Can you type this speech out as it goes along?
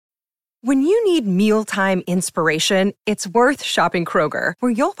When you need mealtime inspiration, it's worth shopping Kroger,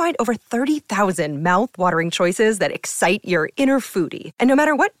 where you'll find over 30,000 mouth-watering choices that excite your inner foodie. And no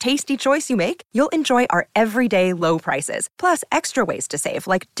matter what tasty choice you make, you'll enjoy our everyday low prices, plus extra ways to save,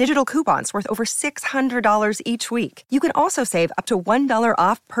 like digital coupons worth over $600 each week. You can also save up to $1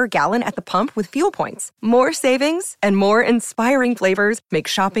 off per gallon at the pump with fuel points. More savings and more inspiring flavors make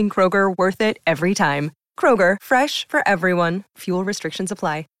shopping Kroger worth it every time. Kroger, fresh for everyone. Fuel restrictions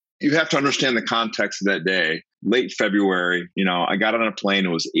apply. You have to understand the context of that day. Late February, I got on a plane. It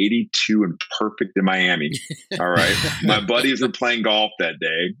was 82 and perfect in Miami. All right. My buddies were playing golf that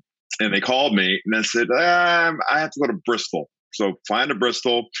day, and they called me and I said, I have to go to Bristol. So flying to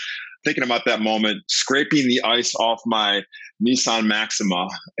Bristol, thinking about that moment, scraping the ice off my Nissan Maxima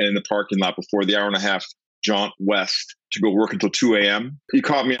in the parking lot before the hour-and-a-half jaunt west to go work until 2 a.m. He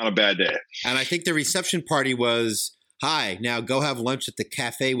caught me on a bad day. And I think the reception party was, hi, now go have lunch at the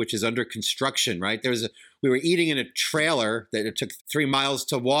cafe, which is under construction, right? We were eating in a trailer that it took 3 miles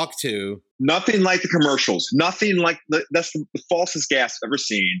to walk to. Nothing like the commercials. Nothing like that's the falsest gas I've ever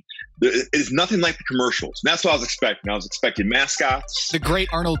seen. It is nothing like the commercials. And that's what I was expecting. I was expecting mascots. The great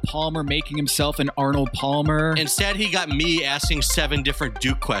Arnold Palmer making himself an Arnold Palmer. Instead, he got me asking 7 different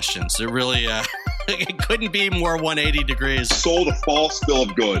Duke questions. It really, it couldn't be more 180 degrees. Sold a false bill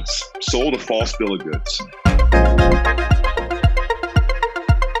of goods. Sold a false bill of goods.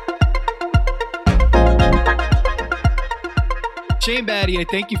 Shane Battier,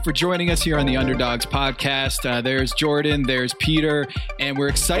 thank you for joining us here on the Underdogs podcast. There's Jordan, there's Peter, and we're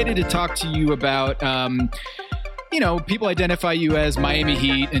excited to talk to you about, people identify you as Miami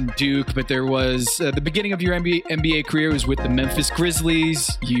Heat and Duke, but there was the beginning of your NBA career was with the Memphis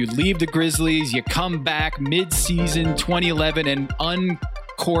Grizzlies. You leave the Grizzlies, you come back mid-season 2011 and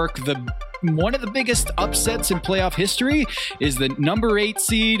uncork one of the biggest upsets in playoff history is the number 8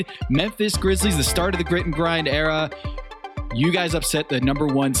 seed Memphis Grizzlies, the start of the grit and grind era. You guys upset the number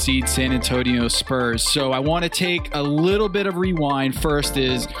 1 seed San Antonio Spurs. So I want to take a little bit of rewind. First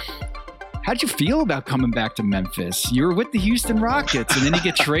is, how'd you feel about coming back to Memphis? You were with the Houston Rockets and then you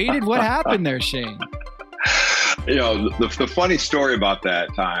get traded. What happened there, Shane? The funny story about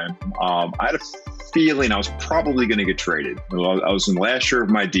that time, I had a feeling I was probably going to get traded. I was in the last year of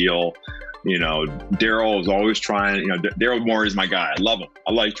my deal. Daryl was always trying, Daryl Morey is my guy. I love him.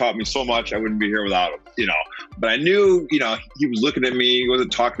 He taught me so much. I wouldn't be here without him, but I knew, he was looking at me. He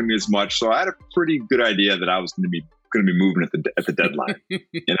wasn't talking to me as much. So I had a pretty good idea that I was going to be moving at the deadline.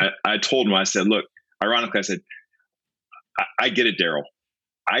 And I told him, I said, look, ironically, I said, I get it, Daryl.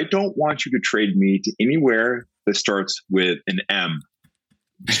 I don't want you to trade me to anywhere that starts with an M.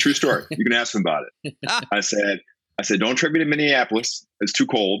 It's a true story. You can ask him about it. I said, don't trade me to Minneapolis. It's too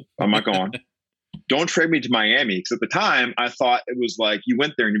cold. I'm not going. Don't trade me to Miami. Because at the time, I thought it was like you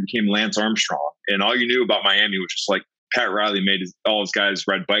went there and you became Lance Armstrong. And all you knew about Miami was just like Pat Riley made all his guys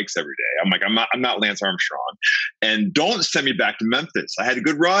ride bikes every day. I'm like, I'm not Lance Armstrong. And don't send me back to Memphis. I had a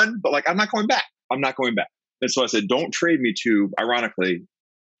good run, but I'm not going back. I'm not going back. And so I said, don't trade me to, ironically,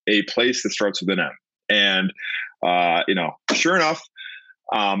 a place that starts with an M. And, sure enough,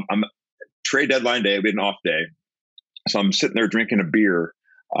 I'm trade deadline day. We had an off day. So I'm sitting there drinking a beer,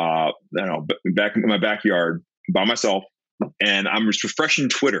 back in my backyard by myself, and I'm just refreshing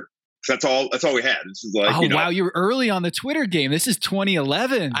Twitter. That's all we had. This is like, wow, you were early on the Twitter game. This is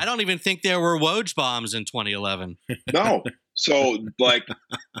 2011. I don't even think there were Woj bombs in 2011. No. So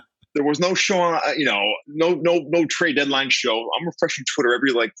there was no show, no trade deadline show. I'm refreshing Twitter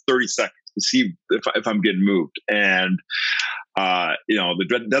every 30 seconds to see if I'm getting moved. And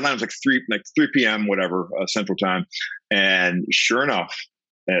the deadline was 3 p.m. whatever Central Time, and sure enough,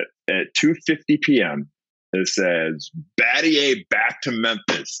 at 2:50 p.m. it says Battier back to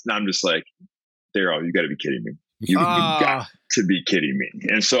Memphis, and I'm just like, Daryl, you got to be kidding me! You got to be kidding me!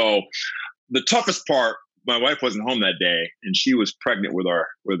 And so the toughest part, my wife wasn't home that day, and she was pregnant with our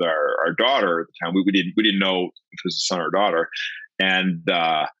daughter at the time. We didn't know if it was a son or daughter, and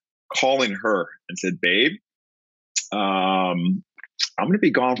calling her and said, babe, I'm going to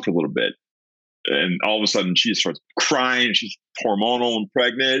be gone for a little bit. And all of a sudden she starts crying. She's hormonal and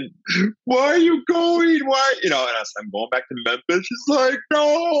pregnant. Why are you going? Why? And I said, I'm going back to Memphis. She's like,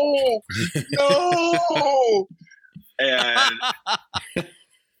 no.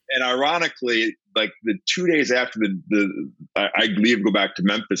 And ironically, the 2 days after I leave to go back to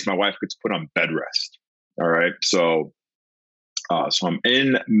Memphis, my wife gets put on bed rest. All right. So I'm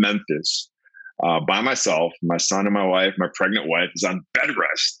in Memphis by myself. My son and my wife, my pregnant wife, is on bed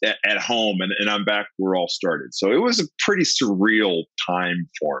rest at home, and I'm back where it all started. So it was a pretty surreal time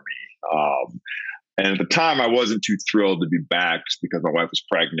for me. And at the time, I wasn't too thrilled to be back just because my wife was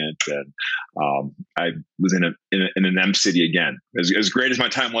pregnant, and I was in an M city again. As great as my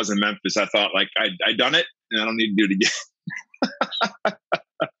time was in Memphis, I thought like I'd done it, and I don't need to do it again.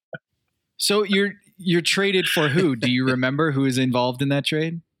 So you're traded for who? Do you remember who is involved in that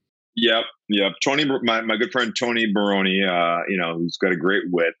trade? Yep. Tony, my good friend Tony Baroni, who's got a great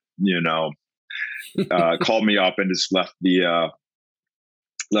wit, called me up and just left me a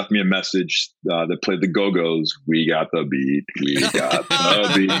message that played the Go-Go's. We got the beat. We got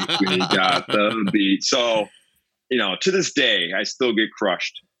the beat. We got the beat. So, to this day, I still get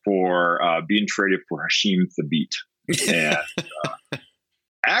crushed for being traded for Hasheem Thabeet. And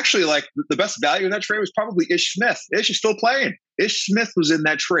actually, like the best value in that trade was probably Ish Smith. Ish is still playing. Ish Smith was in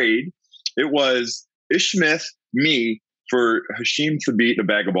that trade. It was Ish Smith, me, for Hasheem Thabeet and a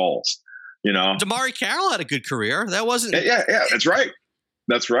bag of balls. Damari Carroll had a good career. That wasn't. Yeah, that's right.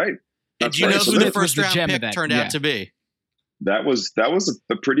 That's right. Do you know who the first round pick turned out to be? That was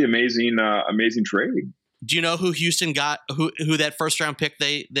a pretty amazing trade. Do you know who Houston got? Who that first round pick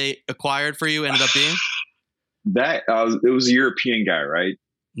they acquired for you ended up being? That it was a European guy, right?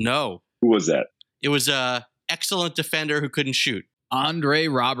 No. Who was that? It was a excellent defender who couldn't shoot. Andre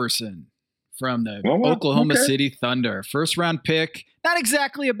Robertson from the Oklahoma City Thunder. First round pick. Not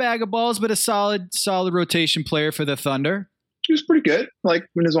exactly a bag of balls, but a solid rotation player for the Thunder. He was pretty good, like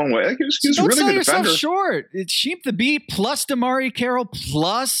in his own way. Like, he was a really good defender. Don't sell yourself short. It's Hasheem Thabeet plus Damari Carroll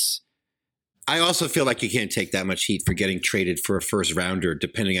plus. I also feel like you can't take that much heat for getting traded for a first rounder,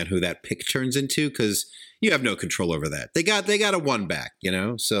 depending on who that pick turns into, because you have no control over that. They got a one back,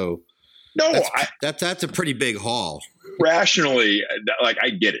 So no, that's a pretty big haul. Rationally, like I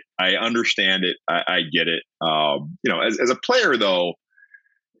get it, I understand it, I get it. As a player though,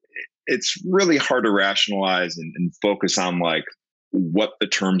 it's really hard to rationalize and focus on like what the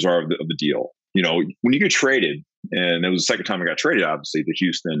terms are of the deal. When you get traded, and it was the second time I got traded, obviously, to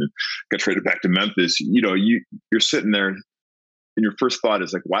Houston and got traded back to Memphis, you're sitting there and your first thought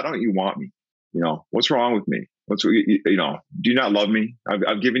is like, why don't you want me? What's wrong with me? Do you not love me?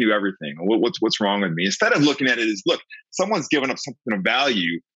 I've given you everything. What's wrong with me? Instead of looking at it as, look, someone's given up something of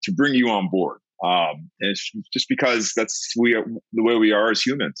value to bring you on board. And it's just because that's the way we are as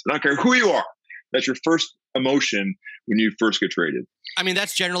humans. I don't care who you are. That's your first emotion when you first get traded. I mean,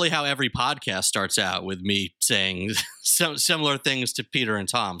 that's generally how every podcast starts out, with me saying some similar things to Peter and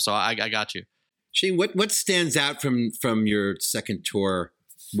Tom. So I got you. Shane, what stands out from your second tour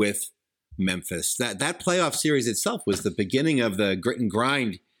with Memphis? That playoff series itself was the beginning of the grit and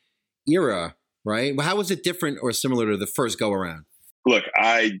grind era, right? How was it different or similar to the first go around? Look,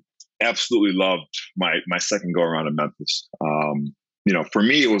 I absolutely loved my second go around in Memphis. For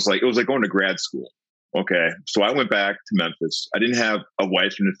me, it was like going to grad school. Okay, so I went back to Memphis. I didn't have a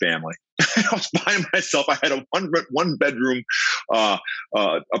wife and a family. I was by myself. I had a one bedroom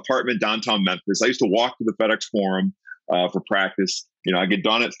apartment downtown Memphis. I used to walk to the FedEx Forum for practice. I get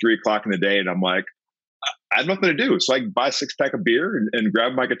done at 3:00 in the day, and I'm like, I had nothing to do. So I buy a 6-pack of beer and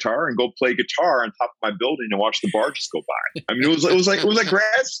grab my guitar and go play guitar on top of my building and watch the barges go by. I mean, it was like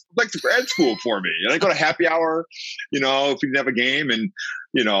grad school for me. And I go to happy hour, if we didn't have a game, and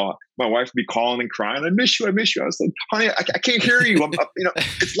my wife would be calling and crying, I miss you. I was like, honey, I can't hear you.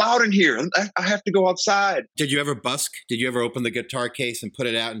 It's loud in here. I have to go outside. Did you ever busk? Did you ever open the guitar case and put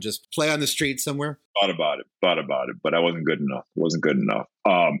it out and just play on the street somewhere? Thought about it, but I wasn't good enough.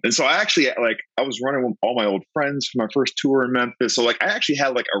 And so I actually, I was running with all my old friends for my first tour in Memphis. So I actually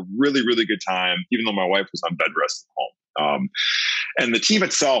had a really, really good time, even though my wife was on bed rest at home. And the team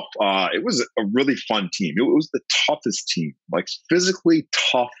itself, it was a really fun team. It was the toughest team, physically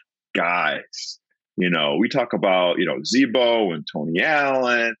tough guys. We talk about, Zebo and Tony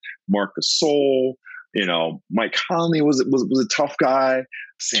Allen, Marc Gasol, Mike Conley was a tough guy,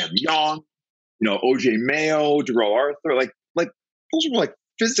 Sam Young, OJ Mayo, Darrell Arthur, those were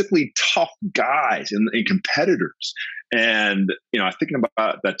physically tough guys and competitors. And, thinking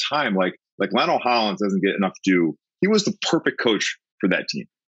about that time, Lionel Hollins doesn't get enough due. He was the perfect coach for that team.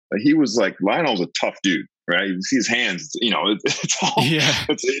 He was Lionel's a tough dude, right? You see his hands, it's all, yeah.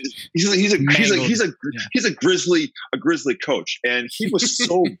 He's a grizzly coach. And he was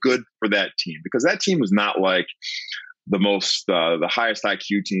so good for that team, because that team was not the highest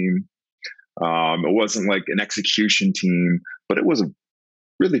IQ team. It wasn't an execution team, but it was a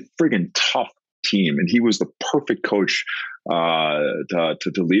really friggin' tough team. And he was the perfect coach to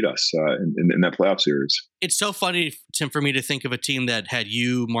lead us in that playoff series. It's so funny, Tim, for me to think of a team that had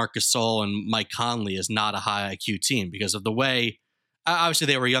you, Marc Gasol, and Mike Conley as not a high IQ team, because of the way, obviously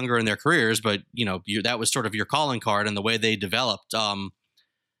they were younger in their careers, but that was sort of your calling card and the way they developed.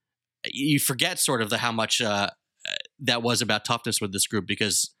 you forget sort of how much that was about toughness with this group,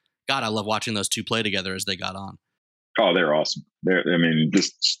 because God, I love watching those two play together as they got on. Oh, they're awesome. They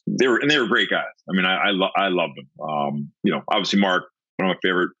were great guys. I mean, I love them. Obviously Mark, one of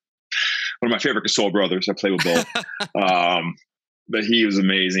my favorite Gasol brothers. I play with both. But he was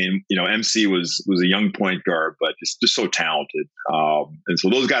amazing. MC was a young point guard, but just so talented. And so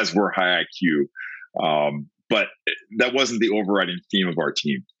those guys were high IQ. But that wasn't the overriding theme of our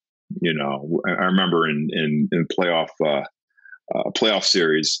team. I remember in playoff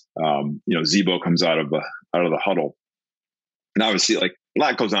series, Zebo comes out of the huddle, and obviously like a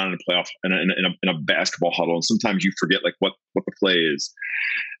lot goes on in a playoff in a basketball huddle, and sometimes you forget like what the play is.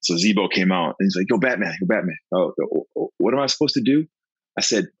 So Zebo came out and he's like, "Yo, Batman. Oh, what am I supposed to do?" I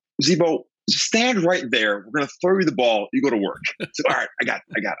said, "Zebo, stand right there. We're gonna throw you the ball. You go to work." So, all right, I got.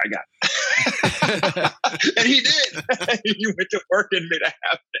 And he did. He went to work and made it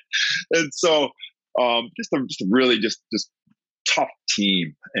happen. And so, just a really just tough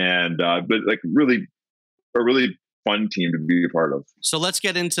team, and but like really a really fun team to be a part of. So let's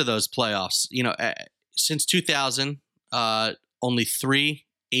get into those playoffs. Since 2000, only 3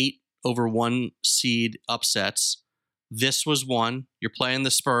 8-over-1 seed upsets. This was one. You're playing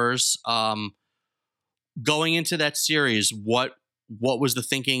the Spurs. Going into that series, what was the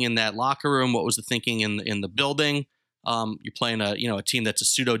thinking in that locker room? What was the thinking in the building? You're playing a team that's a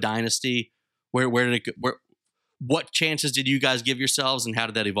pseudo dynasty. Where did it go? What chances did you guys give yourselves, and how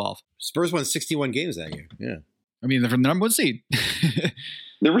did that evolve? Spurs won 61 games that year. Yeah. I mean, they're the number 1 seed.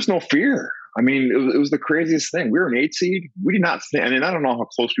 There was no fear. I mean, it was the craziest thing. We were an 8 seed. We did not think, I mean, I don't know how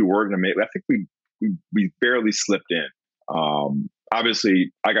close we were to make. I think we barely slipped in.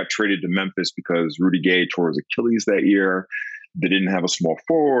 Obviously, I got traded to Memphis because Rudy Gay tore his Achilles that year. They didn't have a small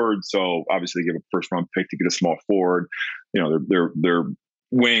forward, so obviously they gave a first-round pick to get a small forward. Their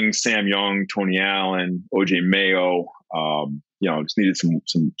wings, Sam Young, Tony Allen, OJ Mayo, just needed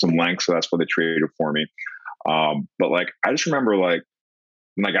some length, so that's why they traded for me. But like, I just remember like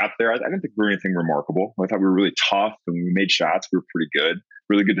when I got there, I didn't think we were anything remarkable. I thought we were really tough and we made shots. We were pretty good,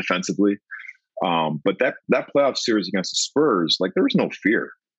 really good defensively. But that playoff series against the Spurs, like there was no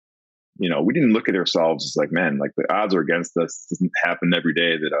fear. We didn't look at ourselves as like, man, like the odds are against us. It doesn't happen every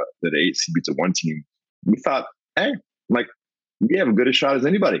day that an 8 seed beats a 1 team. We thought, hey, like we have as good a shot as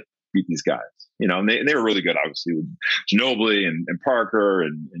anybody to beat these guys. And they were really good, obviously, with Ginobili and Parker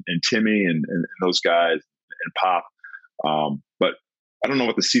and Timmy and those guys and Pop. But I don't know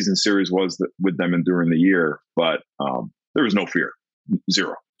what the season series was with them and during the year, but there was no fear,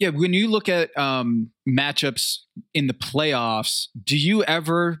 zero. Yeah, when you look at matchups in the playoffs, do you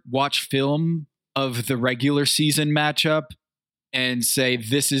ever watch film of the regular season matchup and say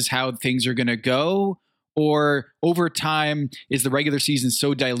this is how things are going to go? Or over time, is the regular season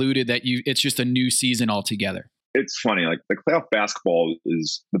so diluted that it's just a new season altogether? It's funny, like the playoff basketball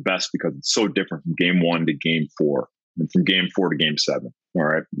is the best because it's so different from game 1 to game 4 and from game 4 to game 7. All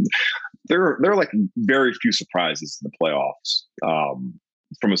right. There are like very few surprises in the playoffs.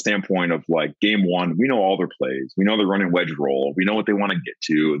 From a standpoint of like game 1, we know all their plays. We know they're running wedge roll. We know what they want to get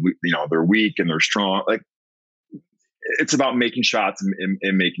to. They're weak and they're strong. Like it's about making shots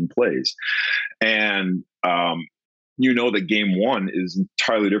and making plays. And that game 1 is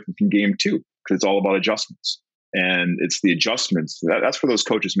entirely different from game 2 because it's all about adjustments. And it's the adjustments. That's where those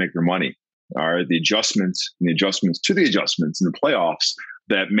coaches make their money. All right. The adjustments and the adjustments to the adjustments in the playoffs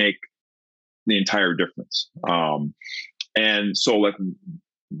that make the entire difference. And so like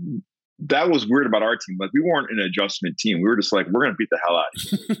that was weird about our team. Like we weren't an adjustment team. We were just like, we're going to beat the hell out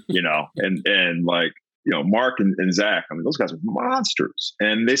of you, and like, Mark and Zach, I mean, those guys are monsters.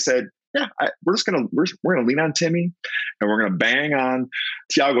 And they said, yeah, we're going to lean on Timmy and we're going to bang on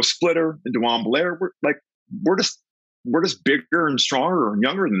Thiago Splitter and DeJuan Blair. We're just bigger and stronger and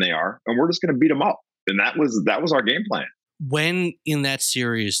younger than they are. And we're just going to beat them up. And that was our game plan. When in that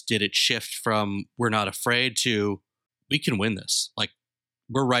series did it shift from we're not afraid to we can win this? Like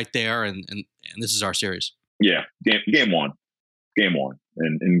we're right there and this is our series. Yeah. Game one.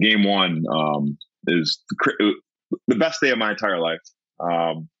 And game 1 is the best day of my entire life.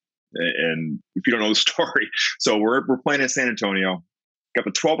 And if you don't know the story, so we're playing in San Antonio, got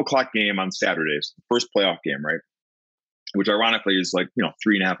the 12 o'clock game on Saturdays, the first playoff game, right? Which ironically is like,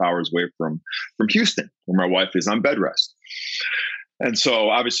 3.5 hours away from Houston, where my wife is on bed rest. And so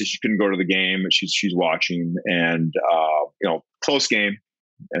obviously she couldn't go to the game. She's watching and, close game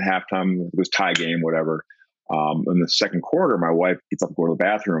at halftime. It was tie game, whatever. In the second quarter, my wife gets up to go to the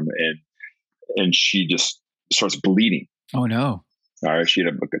bathroom and she just starts bleeding. Oh no. All right. She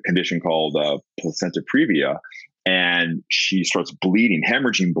had a condition called placenta previa. and she starts bleeding,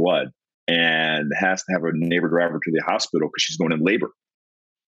 hemorrhaging blood, and has to have a neighbor drive her to the hospital because she's going in labor.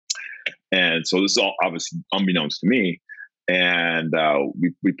 And so this is all obviously unbeknownst to me. And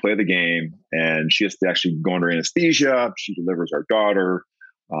we play the game, and she has to actually go under anesthesia. She delivers our daughter,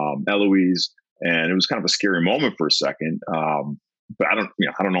 Eloise, and it was kind of a scary moment for a second. But I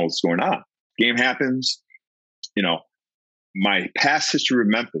don't know what's going on. Game happens. My past history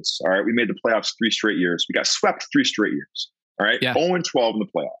with Memphis. All right, we made the playoffs 3 straight years. We got swept 3 straight years. All right, 0-12 in the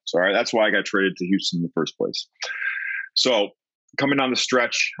playoffs. All right, that's why I got traded to Houston in the first place. So coming down the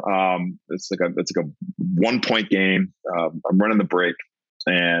stretch, it's like a 1-point game. I'm running the break,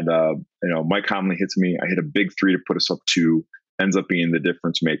 and Mike Conley hits me. I hit a big 3 to put us up 2. Ends up being the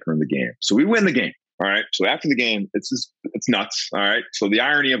difference maker in the game. So we win the game. All right. So after the game, it's nuts. All right. So the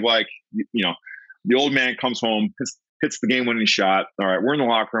irony of the old man comes home, hits the game-winning shot. All right, we're in the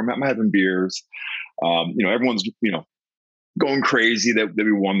locker room. I'm having beers. Everyone's going crazy that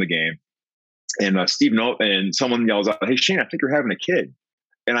we won the game. And Steve and someone yells out, "Hey Shane, I think you're having a kid."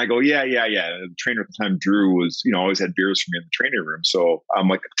 And I go, "Yeah." The trainer at the time, Drew, was always had beers for me in the training room. So I'm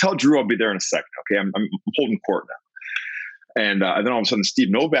like, "Tell Drew I'll be there in a second." Okay, I'm holding court now. And then all of a sudden, Steve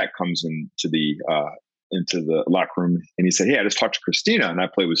Novak comes into the locker room, and he said, "Hey, I just talked to Christina, and I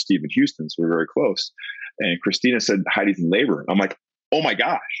play with Steve in Houston, so we're very close." And Christina said Heidi's in labor. And I'm like, "Oh my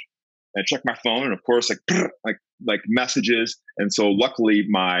gosh!" And I checked my phone, and of course, like messages. And so, luckily,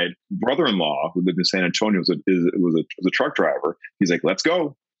 my brother-in-law, who lived in San Antonio, was a truck driver. He's like, "Let's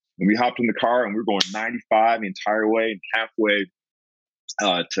go!" And we hopped in the car, and we were going 95 the entire way, and halfway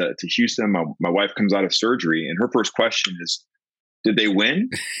to Houston. My wife comes out of surgery, and her first question is, "Did they win?"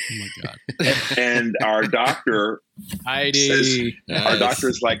 Oh my God. And our doctor says, our doctor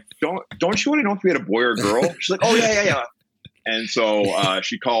is like, don't you want to know if we had a boy or a girl? She's like, "Oh yeah. And so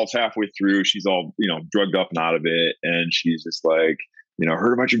she calls halfway through. She's all, drugged up and out of it. And she's just like,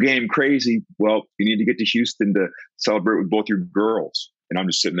 "Heard about your game. Crazy. Well, you need to get to Houston to celebrate with both your girls." And I'm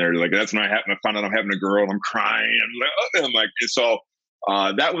just sitting there like, that's when I found out I'm having a girl, and I'm crying. I'm like, so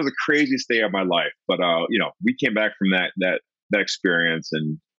that was the craziest day of my life. But, we came back from that experience,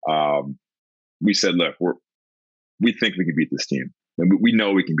 and we said, "Look, we think we can beat this team, and we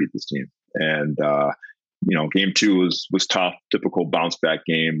know we can beat this team." And game 2 was tough, typical bounce back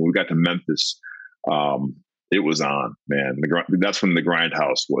game. When we got to Memphis, it was on, man. That's when the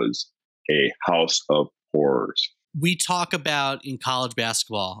grindhouse was a house of horrors. We talk about in college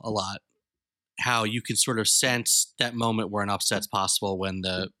basketball a lot how you can sort of sense that moment where an upset's possible when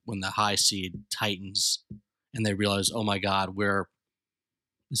the high seed tightens and they realize, "Oh my God,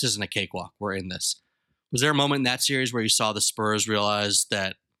 this isn't a cakewalk. We're in this." Was there a moment in that series where you saw the Spurs realize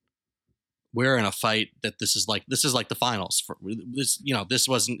that we're in a fight, that this is like the finals? This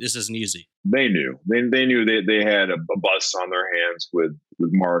isn't easy. They knew. They knew they had a bus on their hands with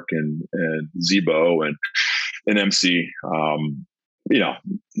Mark and Zebo and MC.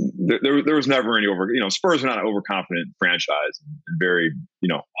 There was never any Spurs are not an overconfident franchise and very,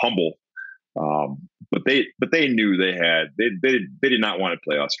 humble. But they knew they did not want to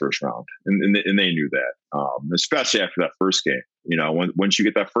play us first round, and they knew that, especially after that first game. Once you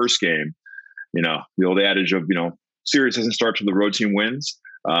get that first game, the old adage of series doesn't start till the road team wins.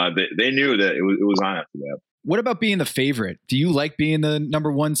 They knew that it was on after that. What about being the favorite? Do you like being the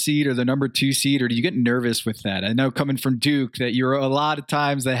number 1 seed or the number 2 seed, or do you get nervous with that? I know coming from Duke that you're a lot of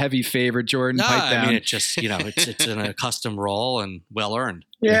times the heavy favorite. Jordan, pipe down. I mean, it just it's an accustomed role and well earned.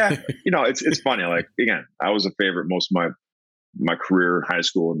 Yeah, it's funny. Like, again, I was a favorite most of my career in high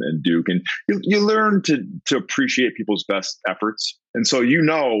school and Duke, and you learn to appreciate people's best efforts. And so when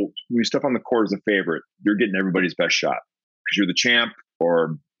you step on the court as a favorite, you're getting everybody's best shot because you're the champ,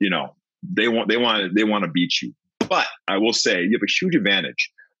 or they want to beat you. But I will say you have a huge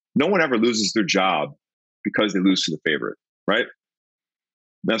advantage. No one ever loses their job because they lose to the favorite, right?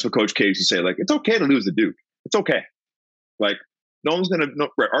 That's what Coach K used to say. Like, it's okay to lose to Duke. It's okay. Like, no one's going to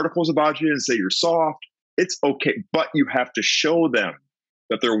write articles about you and say you're soft. It's okay, but you have to show them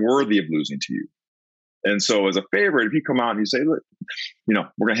that they're worthy of losing to you. And so, as a favorite, if you come out and you say, "Look,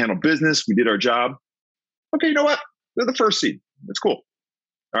 we're going to handle business. We did our job." Okay, you know what? They're the first seed. That's cool.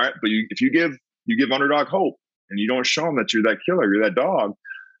 All right, but if you give Underdog hope and you don't show them that you're that killer, you're that dog,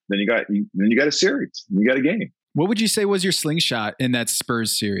 then you got a series, and you got a game. What would you say was your slingshot in that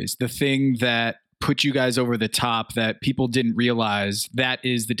Spurs series? The thing that put you guys over the top that people didn't realize that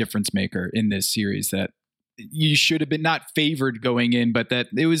is the difference maker in this series, that you should have been not favored going in, but that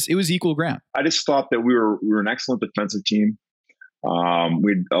it was equal ground. I just thought that we were an excellent defensive team.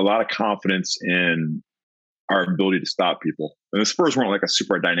 We had a lot of confidence in our ability to stop people. And the Spurs weren't like a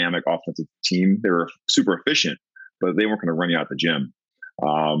super dynamic offensive team. They were super efficient, but they weren't going to run you out the gym.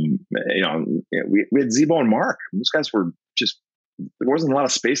 We had Zebo and Mark. Those guys were just, there wasn't a lot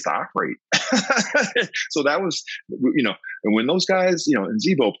of space to operate. So that was, and when those guys, and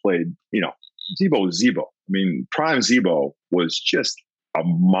Zebo played, Zebo was Zebo. I mean, prime Zebo was just a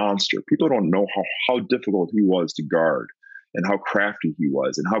monster. People don't know how difficult he was to guard and how crafty he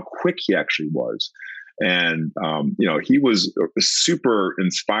was and how quick he actually was. And, he was a super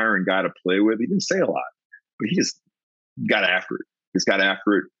inspiring guy to play with. He didn't say a lot, but he just got after it. Just got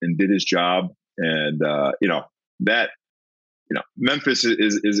after it and did his job. And, Memphis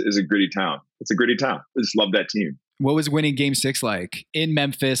is a gritty town. It's a gritty town. I just love that team. What was winning Game 6 like in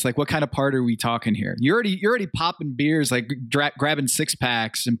Memphis? Like, what kind of part are we talking here? You're already popping beers, like grabbing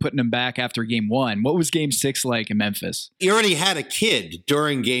 6-packs and putting them back after Game 1. What was Game 6 like in Memphis? You already had a kid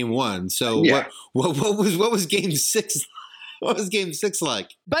during Game 1, so yeah. What was Game 6? What was Game 6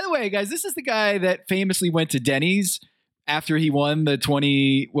 like? By the way, guys, this is the guy that famously went to Denny's after he won the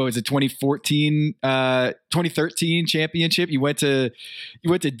 2013 championship. You went to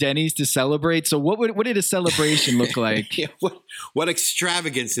Denny's to celebrate. So what did a celebration look like? Yeah, what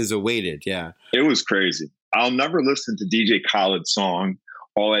extravagances awaited? Yeah, it was crazy. I'll never listen to DJ Khaled's song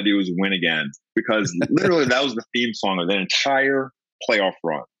 "All I Do Is Win Again" because literally that was the theme song of that entire playoff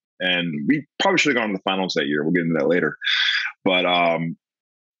run. And we probably should have gone to the finals that year. We'll get into that later. But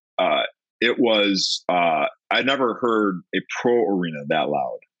it was, I never heard a pro arena that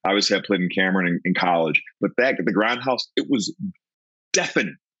loud. Obviously, I played in Cameron in college, but back at the Grindhouse, it was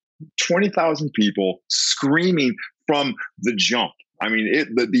deafening. 20,000 people screaming from the jump. I mean,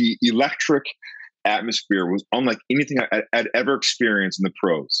 the electric atmosphere was unlike anything I'd ever experienced in the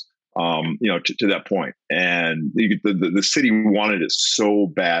pros, to that point. And the city wanted it so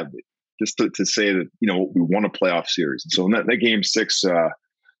badly, just to say that, we won a playoff series. And so in that Game 6,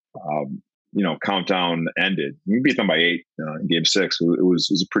 countdown ended. We beat them by 8 in Game 6. It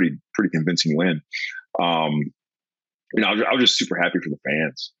was a pretty convincing win. I was just super happy for the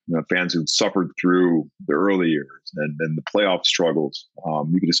fans. Fans who suffered through the early years and the playoff struggles.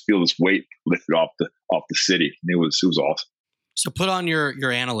 You could just feel this weight lifted off the city. And it was awesome. So put on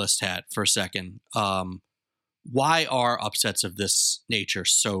your analyst hat for a second. Why are upsets of this nature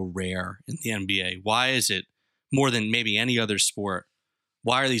so rare in the NBA? Why is it more than maybe any other sport?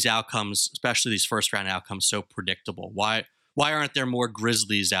 Why are these outcomes, especially these first-round outcomes, so predictable? Why aren't there more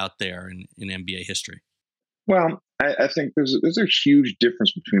Grizzlies out there in NBA history? Well, I think there's a huge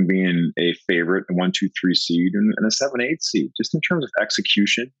difference between being a favorite, a 1, 2, 3 seed, and a 7, 8 seed, just in terms of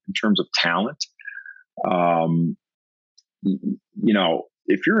execution, in terms of talent.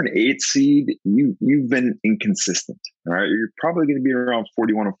 If you're an 8 seed, you've been inconsistent. All right, you're probably going to be around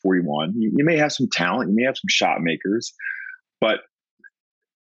 41 or 41. You may have some talent, you may have some shot makers, but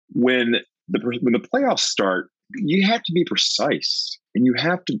when the playoffs start, you have to be precise, and you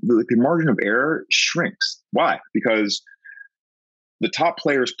have to. The margin of error shrinks. Why? Because the top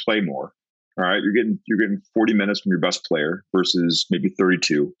players play more. All right, you're getting 40 minutes from your best player versus maybe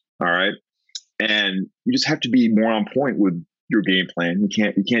 32. All right, and you just have to be more on point with your game plan. You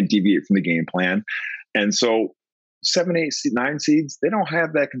can't deviate from the game plan. And so 7, 8, 9 seeds, they don't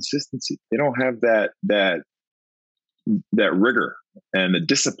have that consistency. They don't have that rigor and the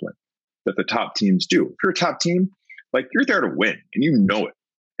discipline that the top teams do. If you're a top team, like, you're there to win, and you know it,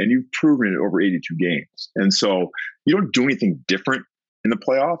 and you've proven it over 82 games. And so you don't do anything different in the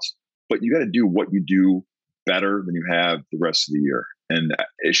playoffs, but you got to do what you do better than you have the rest of the year. And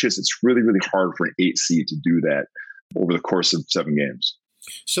it's really, really hard for an 8 seed to do that over the course of 7 games.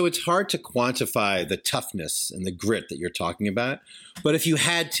 So it's hard to quantify the toughness and the grit that you're talking about. But if you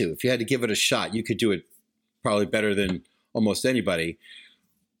had to give it a shot, you could do it probably better than almost anybody.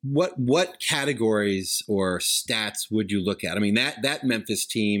 What categories or stats would you look at? I mean, that Memphis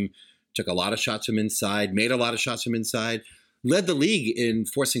team took a lot of shots from inside, made a lot of shots from inside, led the league in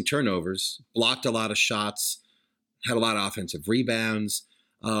forcing turnovers, blocked a lot of shots, had a lot of offensive rebounds.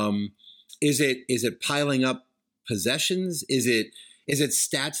 Is it piling up possessions? Is it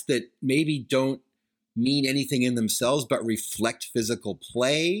stats that maybe don't mean anything in themselves but reflect physical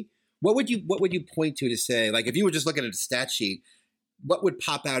play? What would you point to say, like, if you were just looking at a stat sheet, what would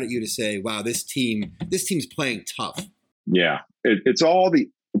pop out at you to say, wow, this team's playing tough? Yeah, it's all the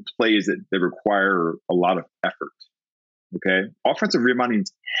plays that require a lot of effort. Okay, offensive rebounding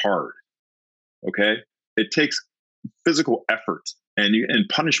is hard. Okay, it takes physical effort and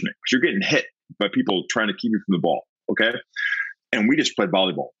punishment because you're getting hit by people trying to keep you from the ball. Okay, and we just played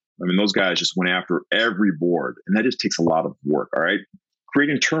volleyball. I mean, those guys just went after every board, and that just takes a lot of work. All right,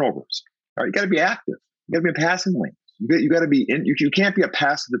 creating turnovers. All right, you got to be active. You got to be in passing lanes. You got to be in. You can't be a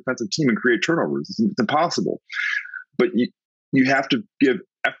passive defensive team and create turnovers. It's impossible. but you have to give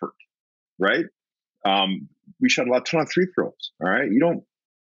effort, right? We shot a ton of free throws. All right. You don't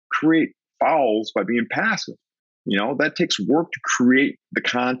create fouls by being passive. That takes work to create the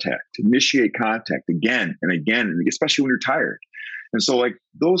contact, to initiate contact again and again, and especially when you're tired. And so like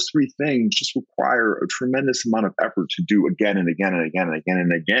those three things just require a tremendous amount of effort to do again and again and again and again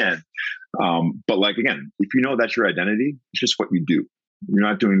and again. But like, again, if you know that's your identity, it's just what you do. You're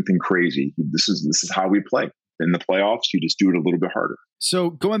not doing anything crazy. This is how we play. In the playoffs, you just do it a little bit harder. So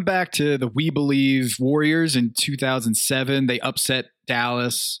going back to the We Believe Warriors in 2007, they upset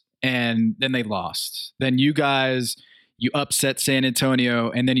Dallas and then they lost. Then you upset San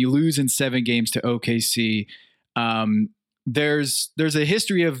Antonio and then you lose in 7 games to OKC. There's a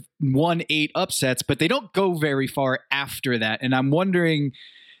history of 1-8 upsets, but they don't go very far after that. And I'm wondering,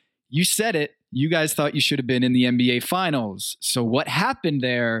 you said it, you guys thought you should have been in the NBA Finals. So what happened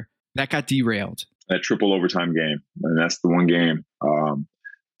there that got derailed? That triple overtime game, and that's the one game.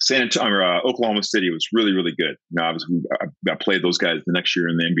 Oklahoma City was really, really good. Obviously, I played those guys the next year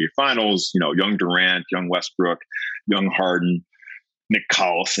in the NBA Finals. Young Durant, young Westbrook, young Harden, Nick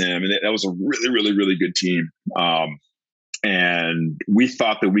Collison. I mean, that was a really, really, really good team. And we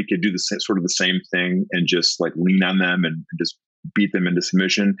thought that we could do the same thing and just like lean on them and just beat them into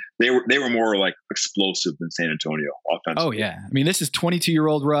submission. They were more like explosive than San Antonio offensively. Oh yeah. I mean, this is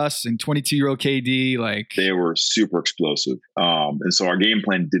 22-year-old Russ and 22-year-old KD. Like they were super explosive. And so our game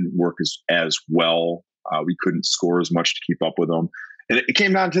plan didn't work as well. We couldn't score as much to keep up with them. And it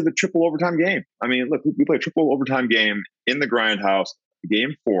came down to the triple overtime game. I mean, look, we played a triple overtime game in the Grindhouse,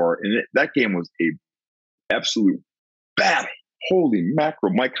 game 4. And that game was a absolute battle. Holy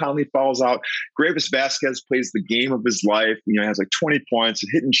mackerel. Mike Conley fouls out. Gravis Vasquez plays the game of his life. Has like 20 points,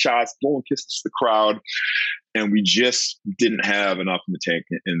 hitting shots, blowing kisses to the crowd. And we just didn't have enough in the tank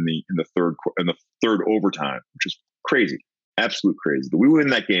in the third overtime, which is crazy. Absolute crazy. But we win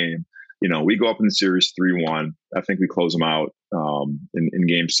that game. We go up in the series 3-1. I think we close them out in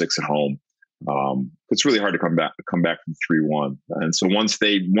game 6 at home. It's really hard to come back from 3-1. And so once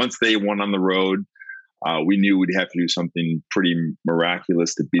they won on the road, we knew we'd have to do something pretty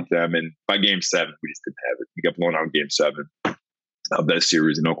miraculous to beat them. And by game 7, we just didn't have it. We got blown out in game 7 of that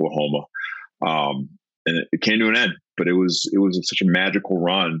series in Oklahoma. And it came to an end, but it was such a magical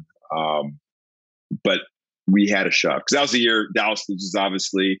run. But we had a shot because that was the year Dallas loses,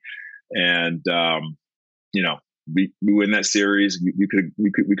 obviously. And, we win that series. We could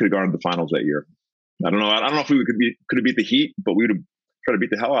have gone to the finals that year. I don't know if we could have beat the Heat, but we would have tried to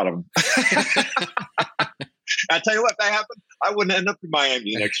beat the hell out of them. I tell you what, if that happened, I wouldn't end up in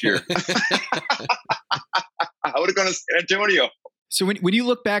Miami next year. I would have gone to San Antonio. So when you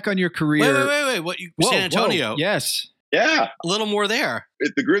look back on your career, wait, San Antonio? Whoa, yes, yeah, a little more there.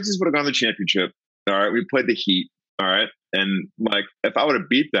 If the Grizzlies would have gone to the championship, all right, we played the Heat, all right, and like if I would have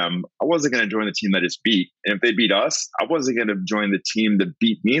beat them, I wasn't going to join the team that just beat, and if they beat us, I wasn't going to join the team that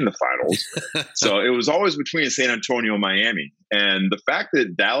beat me in the finals. So it was always between San Antonio and Miami, and the fact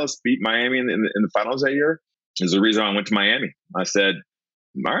that Dallas beat Miami in the finals that year is the reason I went to Miami. I said,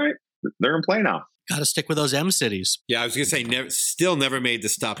 all right, they're in play now. Got to stick with those M cities. Yeah, I was going to say, still never made the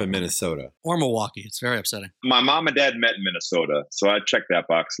stop in Minnesota. Or Milwaukee. It's very upsetting. My mom and dad met in Minnesota, so I checked that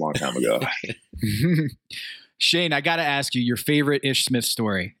box a long time ago. Shane, I got to ask you your favorite Ish Smith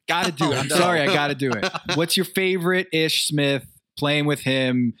story. Got to do it. I'm sorry, I got to do it. What's your favorite Ish Smith, playing with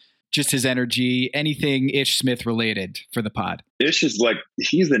him, just his energy, anything Ish Smith related for the pod? Ish is like,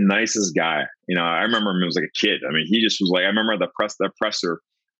 he's the nicest guy. I remember him as like a kid. I mean, he just was like, I remember the presser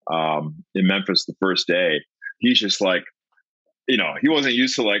in Memphis the first day. He's just like, he wasn't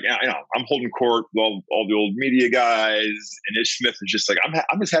used to like, I'm holding court with all the old media guys, and Ish Smith is just like,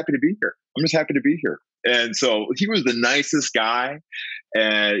 I'm just happy to be here. I'm just happy to be here. And so he was the nicest guy.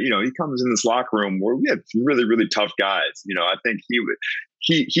 And, he comes in this locker room where we had some really, really tough guys. I think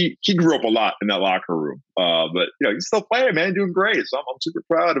he grew up a lot in that locker room. But, he's still playing, man, doing great. So I'm super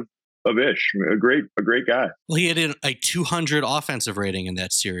proud of Ish, a great guy. Well, he had a 200 offensive rating in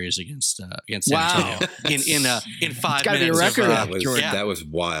that series against San Antonio in 5 it's gotta minutes. Be a record. That was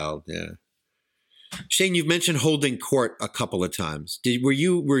wild. Yeah. Shane, you've mentioned holding court a couple of times. Were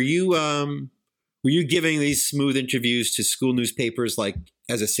you giving these smooth interviews to school newspapers like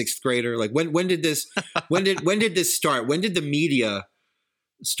as a 6th grader? Like when did this when did this start? When did the media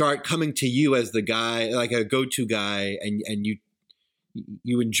start coming to you as the guy, like a go-to guy, and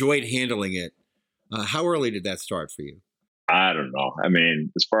you enjoyed handling it? How early did that start for you? I don't know. I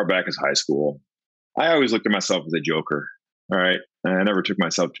mean, as far back as high school, I always looked at myself as a joker. All right. And I never took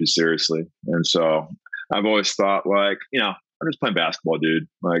myself too seriously. And so I've always thought like, I'm just playing basketball, dude.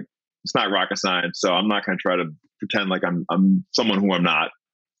 Like, It's not rocket science. So I'm not going to try to pretend like I'm someone who I'm not.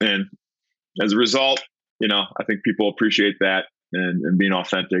 And as a result, I think people appreciate that and being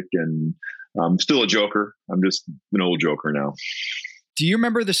authentic. And I'm still a joker. I'm just an old joker now. Do you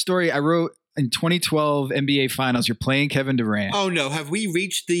remember the story I wrote in 2012 NBA Finals? You're playing Kevin Durant. Oh no, have we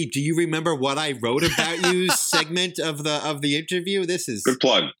reached the "Do you remember what I wrote about you" segment of the interview? This is good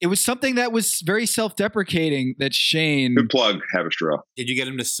plug. It was something that was very self-deprecating that Shane. Good plug, Haverstraw. Did you get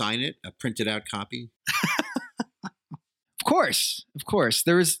him to sign it? A printed out copy? Of course.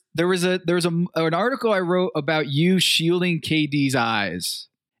 There was an article I wrote about you shielding KD's eyes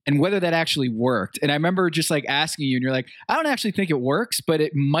and whether that actually worked. And I remember just like asking you, and you're like, I don't actually think it works, but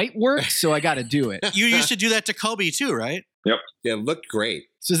it might work, so I got to do it. You used to do that to Kobe too, right? Yep. Yeah, it looked great.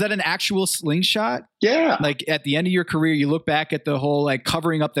 So is that an actual slingshot? Yeah. Like at the end of your career, you look back at the whole like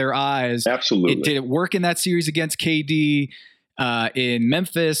covering up their eyes. Absolutely. Did it work in that series against KD in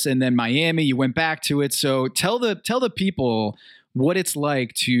Memphis and then Miami? You went back to it. So tell the people what it's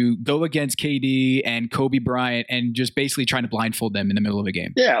like to go against KD and Kobe Bryant and just basically trying to blindfold them in the middle of a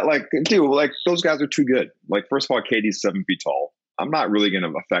game. Yeah, those guys are too good. Like, first of all, KD's 7 feet tall. I'm not really going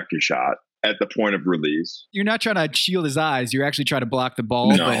to affect his shot at the point of release. You're not trying to shield his eyes. You're actually trying to block the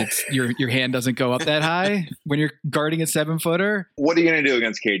ball, No. but your hand doesn't go up that high when you're guarding a 7-footer. What are you going to do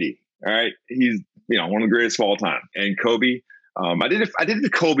against KD? All right, he's one of the greatest of all time. And Kobe, I did it to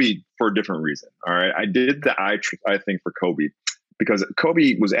Kobe for a different reason. All right, I did the eye thing for Kobe because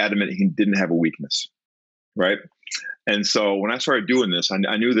Kobe was adamant he didn't have a weakness, right? And so when I started doing this,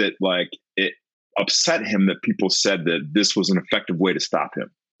 I knew that like it upset him that people said that this was an effective way to stop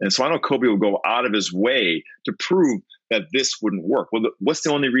him. And so I know Kobe will go out of his way to prove that this wouldn't work. Well, what's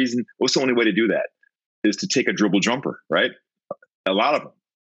the only way to do that? Is to take a dribble jumper, right? A lot of them.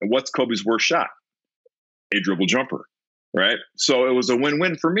 And what's Kobe's worst shot? A dribble jumper, right? So it was a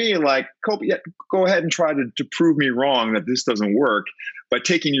win-win for me. Like, Kobe, yeah, go ahead and try to prove me wrong that this doesn't work by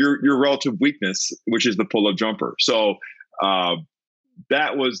taking your relative weakness, which is the pull-up jumper. So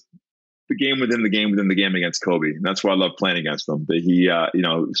that was the game within the game within the game against Kobe. And that's why I love playing against him. But he,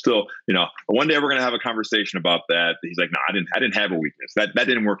 still, one day we're going to have a conversation about that. He's like, no, I didn't have a weakness. That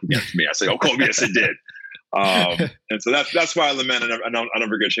didn't work against me. I say, oh, Kobe, yes, it did. And so that's why I lament. I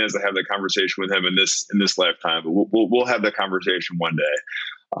never get a chance to have that conversation with him in this lifetime. But we'll have that conversation one day.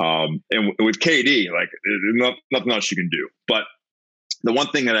 And with KD, like, there's nothing else you can do. But the one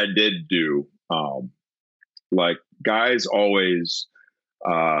thing that I did do, like, guys always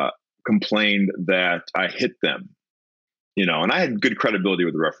complained that I hit them, and I had good credibility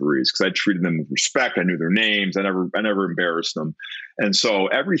with the referees because I treated them with respect. I knew their names. I never embarrassed them. And so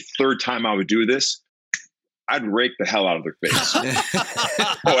every third time I would do this, I'd rake the hell out of their face.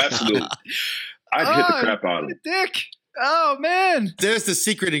 Oh, absolutely. I'd hit the crap out of them. Dick. Oh, man. There's the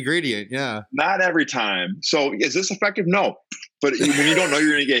secret ingredient. Yeah. Not every time. So is this effective? No. But when you don't know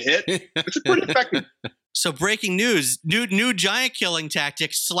you're going to get hit, it's pretty effective. So breaking news, new giant killing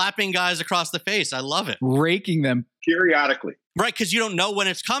tactic, slapping guys across the face. I love it. Raking them. Periodically. Right, because you don't know when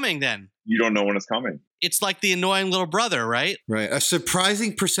it's coming then. You don't know when it's coming. It's like the annoying little brother, right? Right. A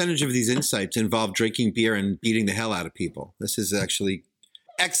surprising percentage of these insights involve drinking beer and beating the hell out of people. This is actually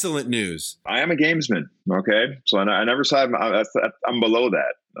excellent news. I am a gamesman, okay? So I never said I'm below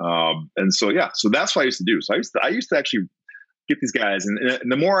that. And so, yeah, so that's what I used to do. So I used to actually get these guys,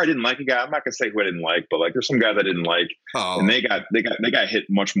 and the more I didn't like a guy, I'm not gonna say who I didn't like, but like there's some guys I didn't like, and they got hit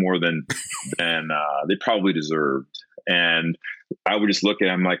much more than they probably deserved. And I would just look at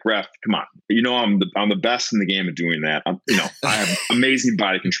him like, ref, come on, I'm the best in the game at doing that. I have amazing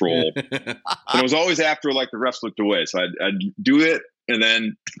body control, and it was always after like the refs looked away, so I'd do it and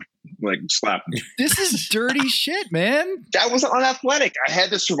then like slap him. This is dirty shit, man. That was unathletic. I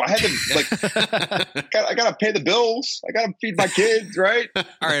had to survive. I had to like. I gotta pay the bills. I gotta feed my kids, right? All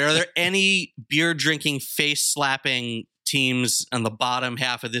right. Are there any beer drinking, face slapping teams on the bottom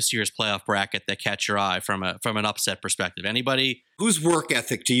half of this year's playoff bracket that catch your eye from an upset perspective? Anybody? Whose work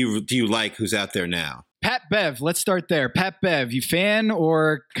ethic do you like? Who's out there now? Pat Bev. Let's start there. Pat Bev. You fan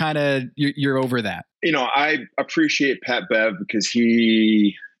or kind of you're over that? I appreciate Pat Bev because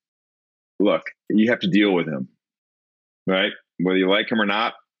look, you have to deal with him, right? Whether you like him or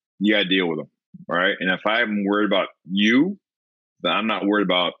not, you got to deal with him, all right? And if I'm worried about you, then I'm not worried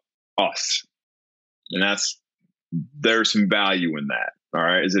about us. And there's some value in that, all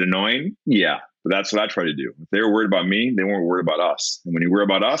right? Is it annoying? Yeah, but that's what I try to do. If they were worried about me, they weren't worried about us. And when you worry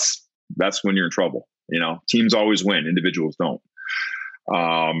about us, that's when you're in trouble. Teams always win, individuals don't.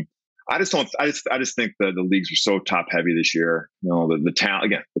 I just think that the leagues are so top heavy this year. The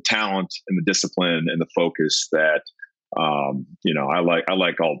talent and the discipline and the focus that I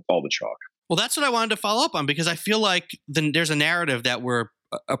like all the chalk. Well, that's what I wanted to follow up on, because I feel like there's a narrative that we're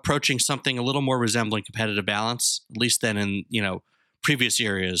approaching something a little more resembling competitive balance, at least than in, previous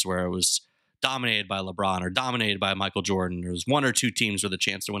eras where it was dominated by LeBron or dominated by Michael Jordan. There was one or two teams with a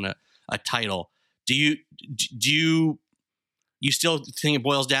chance to win a title. Do you still think it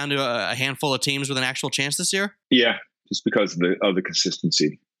boils down to a handful of teams with an actual chance this year? Yeah, just because of the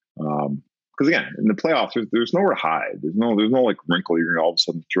consistency. Because again, in the playoffs, there's nowhere to hide. There's no like wrinkle you're gonna all of a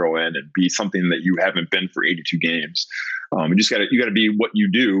sudden throw in and be something that you haven't been for 82 games. You just gotta be what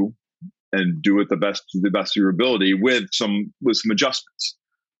you do and do it to the best of your ability with some adjustments.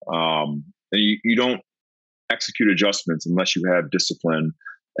 And you don't execute adjustments unless you have discipline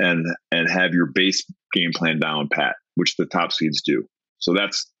and have your base game plan down pat, which the top seeds do. So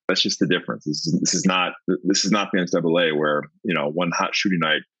that's just the difference. This is not the NCAA where one hot shooting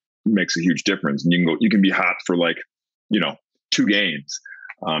night makes a huge difference, and you can be hot for 2 games.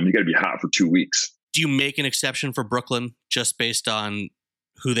 You got to be hot for 2 weeks. Do you make an exception for Brooklyn just based on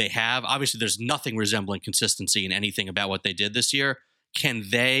who they have? Obviously, there's nothing resembling consistency in anything about what they did this year. Can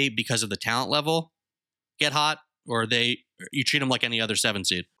they, because of the talent level, get hot, or you treat them like any other 7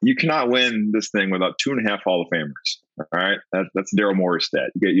 seed? You cannot win this thing without 2.5 Hall of Famers. All right, that's Daryl Morey's stat.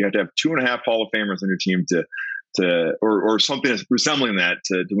 You have to have 2.5 Hall of Famers on your team or something that's resembling that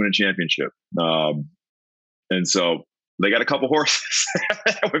to win a championship. And so they got a couple horses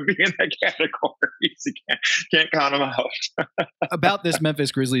that would be in that category. You can't count them out. About this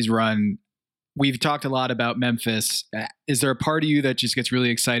Memphis Grizzlies run, we've talked a lot about Memphis. Is there a part of you that just gets really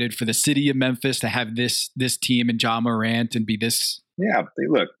excited for the city of Memphis to have this team and Ja Morant and be this? Yeah,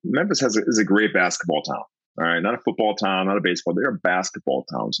 look, Memphis is a great basketball town. All right, not a football town, not a baseball. They're a basketball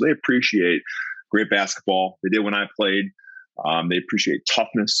town, so they appreciate great basketball. They did when I played. They appreciate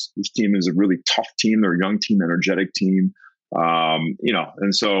toughness. This team is a really tough team. They're a young team, energetic team.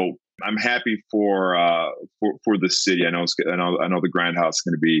 And so I'm happy for the city. I know the Grindhouse is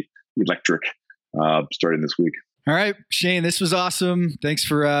going to be electric starting this week. All right, Shane, this was awesome. Thanks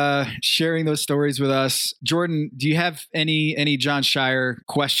for sharing those stories with us. Jordan, do you have any John Shire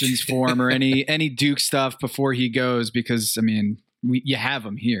questions for him or any Duke stuff before he goes? Because you have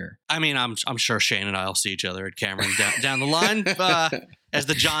him here. I'm sure Shane and I will see each other at Cameron down the line as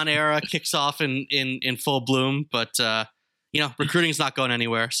the John era kicks off in full bloom. But recruiting's not going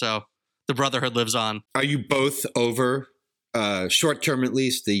anywhere, so the brotherhood lives on. Are you both over short term at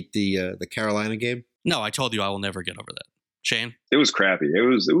least the Carolina game? No, I told you I will never get over that. Shane? It was crappy. It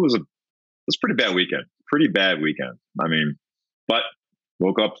was a pretty bad weekend. But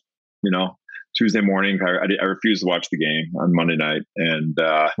woke up, Tuesday morning. I refused to watch the game on Monday night. And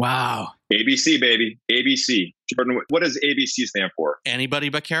wow. ABC, baby. ABC. Jordan, what does ABC stand for? Anybody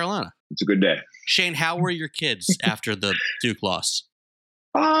but Carolina. It's a good day. Shane, how were your kids after the Duke loss?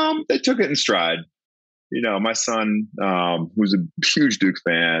 They took it in stride. My son, who's a huge Duke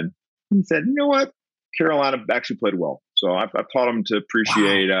fan, he said, you know what? Carolina actually played well. So I've taught him to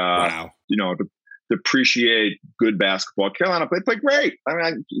appreciate, to appreciate good basketball. Carolina played great.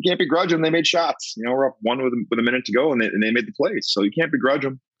 You can't begrudge them. They made shots. We're up 1 with a minute to go, and they made the plays. So you can't begrudge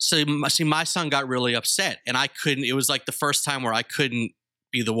them. So see, my son got really upset, and I couldn't. It was like the first time where I couldn't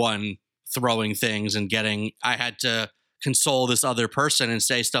be the one throwing things and I had to console this other person and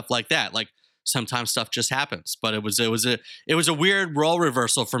say stuff like that. Like, sometimes stuff just happens, but it was a weird role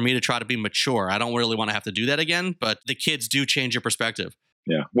reversal for me to try to be mature. I don't really want to have to do that again, but the kids do change your perspective.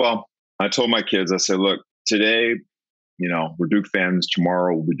 Yeah. Well, I told my kids, I said, look, today, we're Duke fans.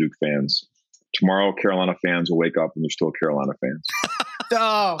 Tomorrow we'll be Duke fans. Tomorrow, Carolina fans will wake up and they're still Carolina fans.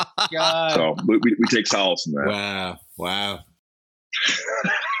 Oh, God. So we take solace in that. Wow.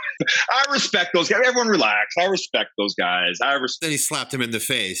 I respect those guys. Everyone relax. I respect those guys. Then he slapped him in the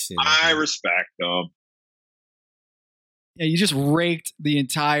face. I respect them. Yeah, you just raked the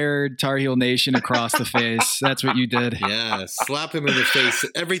entire Tar Heel Nation across the face. That's what you did. Yeah, slap him in the face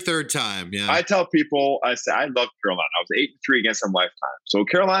every third time. Yeah. I tell people, I say, I love Carolina. I was 8-3 against them lifetime. So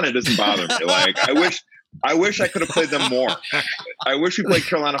Carolina doesn't bother me. Like, I wish I could have played them more. I wish we played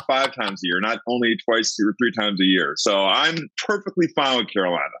Carolina 5 times a year, not only twice or 3 times a year. So I'm perfectly fine with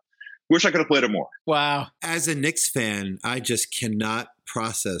Carolina. Wish I could have played it more. Wow. As a Knicks fan, I just cannot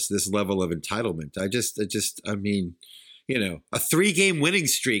process this level of entitlement. a 3-game winning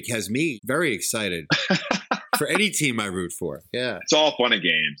streak has me very excited for any team I root for. Yeah. It's all fun and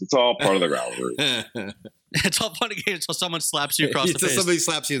games. It's all part of the rivalry. It's all fun and games until someone slaps you across the face. Until somebody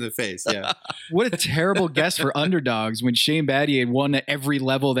slaps you in the face, yeah. What a terrible guess for underdogs when Shane Battier won at every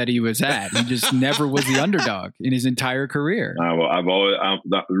level that he was at. He just never was the underdog in his entire career.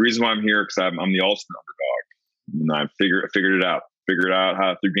 The reason why I'm here, because I'm the ultimate underdog. And I figured it out. Figured out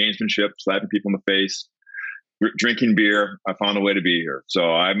how through gamesmanship, slapping people in the face, drinking beer. I found a way to be here.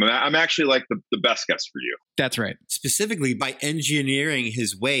 So I'm actually like the best guest for you. That's right. Specifically by engineering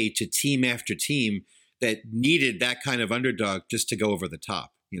his way to team after team that needed that kind of underdog just to go over the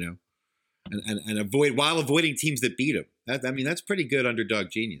top, and avoiding teams that beat him. That's pretty good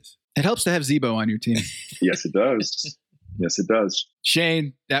underdog genius. It helps to have Zebo on your team. Yes, it does. Yes, it does.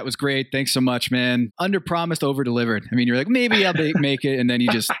 Shane, that was great. Thanks so much, man. Under promised, over delivered. I mean, you're like, maybe I'll make it. And then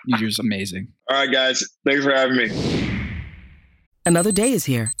you're just amazing. All right, guys. Thanks for having me. Another day is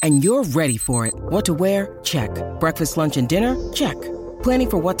here and you're ready for it. What to wear? Check. Breakfast, lunch, and dinner? Check. Planning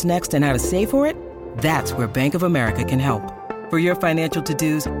for what's next and how to save for it? That's where Bank of America can help. For your financial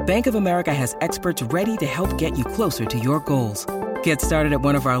to-dos, Bank of America has experts ready to help get you closer to your goals. Get started at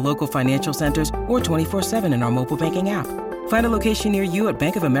one of our local financial centers or 24/7 in our mobile banking app. Find a location near you at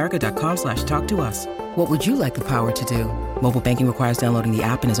bankofamerica.com/talktous. What would you like the power to do? Mobile banking requires downloading the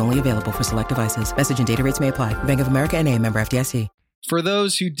app and is only available for select devices. Message and data rates may apply. Bank of America N.A., member FDIC. For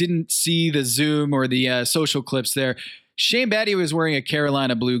those who didn't see the Zoom or the social clips there, Shane Battier was wearing a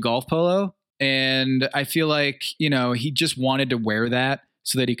Carolina blue golf polo. And I feel like, he just wanted to wear that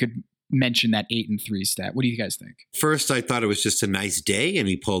so that he could mention that 8-3 stat. What do you guys think? First, I thought it was just a nice day and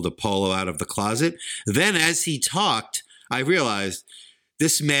he pulled a polo out of the closet. Then as he talked, I realized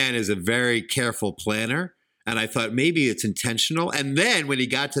this man is a very careful planner. And I thought maybe it's intentional. And then when he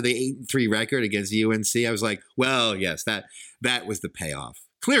got to the 8-3 record against UNC, I was like, well, yes, that was the payoff.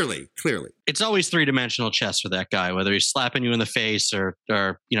 Clearly. It's always three-dimensional chess for that guy, whether he's slapping you in the face or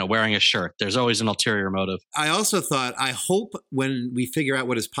wearing a shirt. There's always an ulterior motive. I also thought, I hope when we figure out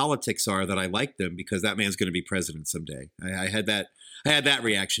what his politics are that I like them, because that man's going to be president someday. I had that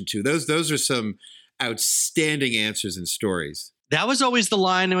reaction too. Those are some outstanding answers and stories. That was always the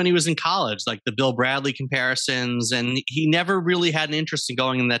line when he was in college, like the Bill Bradley comparisons, and he never really had an interest in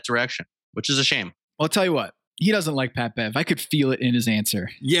going in that direction, which is a shame. Well, I'll tell you what. He doesn't like Pat Bev. I could feel it in his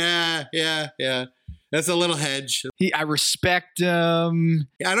answer. Yeah. That's a little hedge. I respect him.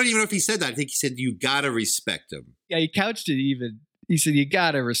 I don't even know if he said that. I think he said, you got to respect him. Yeah, he couched it even. He said, you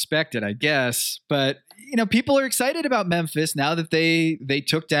got to respect it, I guess. But, people are excited about Memphis now that they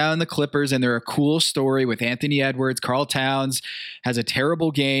took down the Clippers, and they're a cool story with Anthony Edwards. Karl Towns has a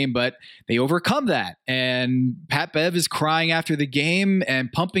terrible game, but they overcome that. And Pat Bev is crying after the game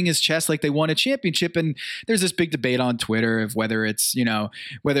and pumping his chest like they won a championship. And there's this big debate on Twitter of whether it's, hey,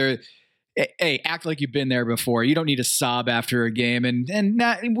 act like you've been there before. You don't need to sob after a game. And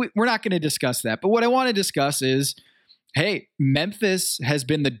we're not going to discuss that. But what I want to discuss is, hey, Memphis has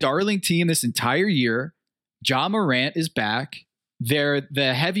been the darling team this entire year. Ja Morant is back. They're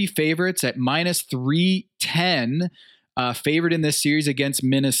the heavy favorites at minus 310, favored in this series against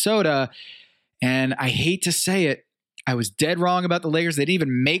Minnesota. And I hate to say it, I was dead wrong about the Lakers. They didn't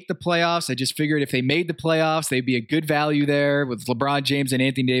even make the playoffs. I just figured if they made the playoffs, they'd be a good value there with LeBron James and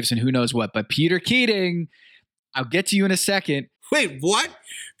Anthony Davis and who knows what. But Peter Keating, I'll get to you in a second. Wait, what?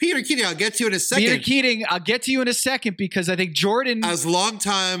 Peter Keating, I'll get to you in a second. Peter Keating, I'll get to you in a second because I think Jordan... As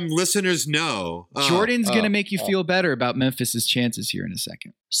longtime listeners know... Jordan's going to make you feel better about Memphis's chances here in a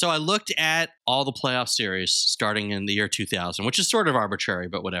second. So I looked at all the playoff series starting in the year 2000, which is sort of arbitrary,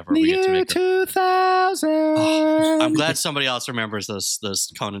 but whatever. The year 2000. Oh, I'm glad somebody else remembers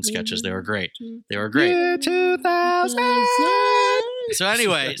those Conan sketches. They were great. Year 2000. So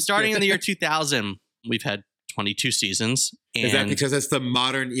anyway, starting in the year 2000, we've had 22 seasons. And is that because that's the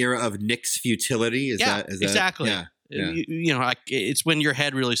modern era of Knicks futility? Is that exactly. Yeah. It's when your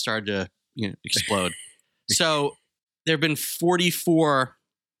head really started to explode. So there have been 44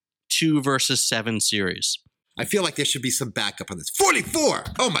 2-7 series. I feel like there should be some backup on this. 44!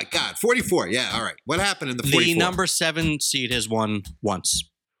 Oh my God, 44. Yeah, all right. What happened in the 44? The number 7 seed has won once.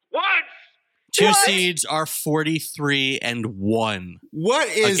 What? Two seeds are 43-1. What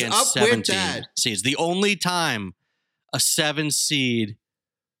is up 17 with that? Seeds. The only time a 7 seed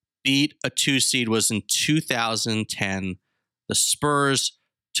beat a 2 seed was in 2010. The Spurs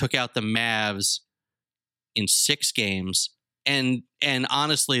took out the Mavs in 6 games, and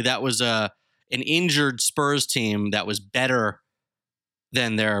honestly, that was an injured Spurs team that was better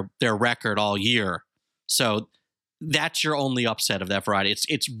than their record all year. So that's your only upset of that variety.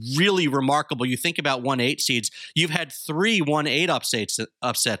 It's really remarkable. You think about 1-8 seeds. You've had 3 1-8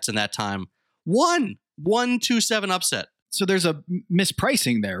 upsets in that time. 1 2-7 upset. So there's a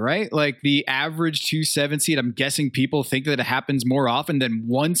mispricing there, right? Like the average 2-7 seed, I'm guessing people think that it happens more often than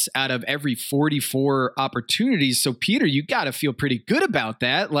once out of every 44 opportunities. So Peter, you got to feel pretty good about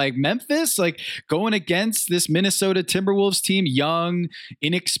that. Like Memphis, like going against this Minnesota Timberwolves team, young,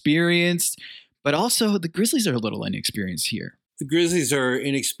 inexperienced, But also the Grizzlies are a little inexperienced here. The Grizzlies are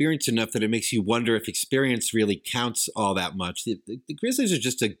inexperienced enough that it makes you wonder if experience really counts all that much. The Grizzlies are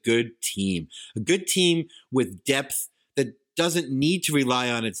just a good team with depth that doesn't need to rely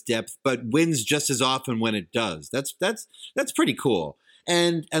on its depth, but wins just as often when it does. That's pretty cool.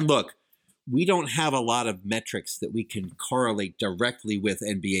 And look, we don't have a lot of metrics that we can correlate directly with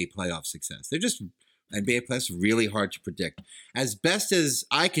NBA playoff success. NBA playoffs are really hard to predict. As best as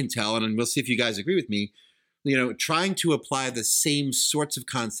I can tell, and we'll see if you guys agree with me, trying to apply the same sorts of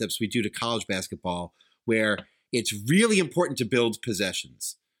concepts we do to college basketball, where it's really important to build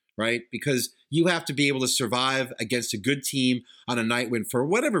possessions, right? Because you have to be able to survive against a good team on a night when, for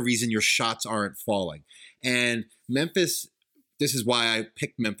whatever reason, your shots aren't falling. And Memphis, this is why I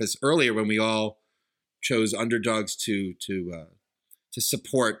picked Memphis earlier when we all chose underdogs to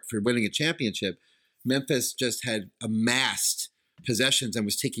support for winning a championship. Memphis just had amassed possessions and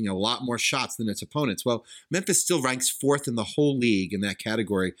was taking a lot more shots than its opponents. Well, Memphis still ranks fourth in the whole league in that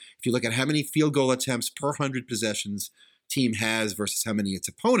category. If you look at how many field goal attempts per 100 possessions team has versus how many its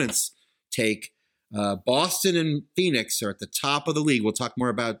opponents take, Boston and Phoenix are at the top of the league. We'll talk more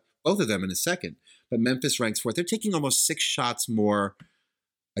about both of them in a second. But Memphis ranks fourth. They're taking almost 6 shots more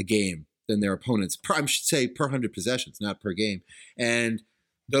a game than their opponents. I should say per 100 possessions, not per game. And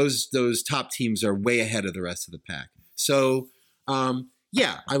those top teams are way ahead of the rest of the pack. So,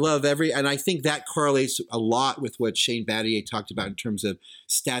 I love and I think that correlates a lot with what Shane Battier talked about in terms of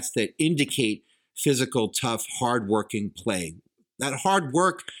stats that indicate physical, tough, hardworking play. That hard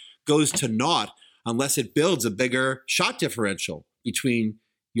work goes to naught unless it builds a bigger shot differential between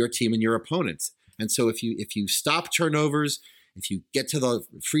your team and your opponents. And so if you stop turnovers, if you get to the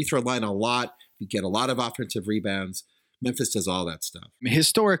free throw line a lot, you get a lot of offensive rebounds. Memphis does all that stuff.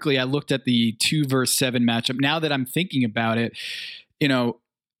 Historically, I looked at the 2 versus 7 matchup. Now that I'm thinking about it,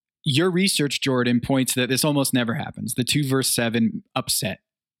 your research, Jordan, points that this almost never happens. The 2 versus 7 upset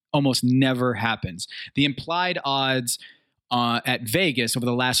almost never happens. The implied odds at Vegas over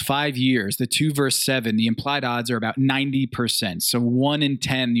the last 5 years, the 2 versus 7, the implied odds are about 90%. So 1 in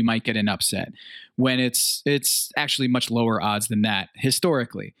 10, you might get an upset, when it's actually much lower odds than that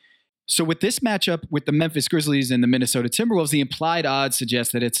historically. So with this matchup with the Memphis Grizzlies and the Minnesota Timberwolves, the implied odds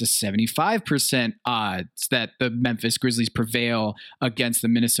suggest that it's a 75% odds that the Memphis Grizzlies prevail against the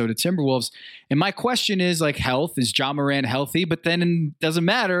Minnesota Timberwolves. And my question is, health, is Ja Morant healthy? But then it doesn't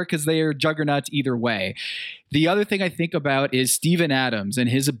matter because they are juggernauts either way. The other thing I think about is Steven Adams and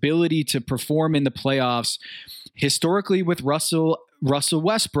his ability to perform in the playoffs. Historically with Russell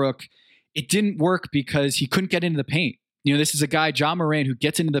Westbrook, it didn't work because he couldn't get into the paint. This is a guy, Ja Morant, who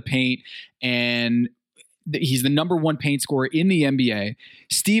gets into the paint, and he's the number 1 paint scorer in the NBA.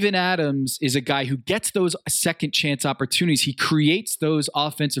 Steven Adams is a guy who gets those second chance opportunities. He creates those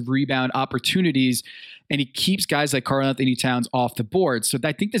offensive rebound opportunities, and he keeps guys like Karl-Anthony Towns off the board. So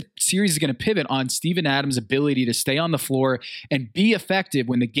I think this series is going to pivot on Steven Adams' ability to stay on the floor and be effective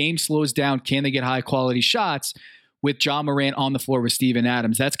when the game slows down. Can they get high quality shots with Ja Morant on the floor with Steven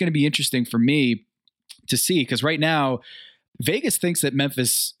Adams? That's going to be interesting for me to see, because right now Vegas thinks that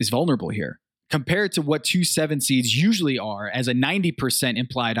Memphis is vulnerable here compared to what 2 7 seeds usually are. As a 90%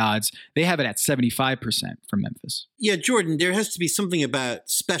 implied odds, they have it at 75% for Memphis. Yeah, Jordan, there has to be something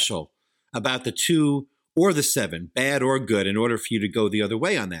special about the 2 or the 7, bad or good, in order for you to go the other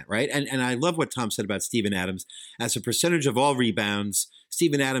way on that, right? And I love what Tom said about Steven Adams. As a percentage of all rebounds,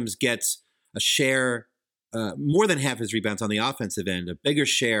 Steven Adams gets a share, more than half his rebounds on the offensive end, a bigger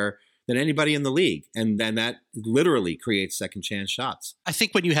share than anybody in the league. And then that literally creates second chance shots. I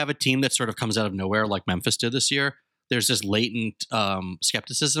think when you have a team that sort of comes out of nowhere like Memphis did this year, there's this latent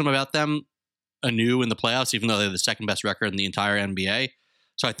skepticism about them anew in the playoffs, even though they're the second best record in the entire NBA.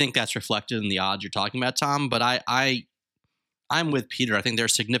 So I think that's reflected in the odds you're talking about, Tom. But I'm with Peter. I think they're a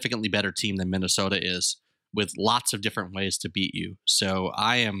significantly better team than Minnesota is, with lots of different ways to beat you. So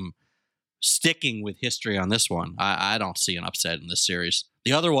I am sticking with history on this one. I don't see an upset in this series.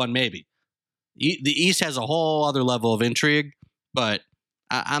 The other one, maybe. The East has a whole other level of intrigue, but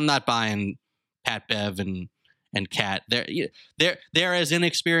I'm not buying Pat Bev and Cat. They're as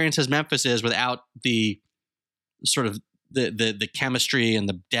inexperienced as Memphis is without the sort of the chemistry and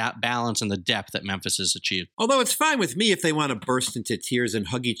the balance and the depth that Memphis has achieved. Although it's fine with me if they want to burst into tears and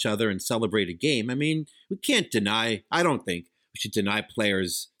hug each other and celebrate a game. I mean, we can't deny, I don't think we should deny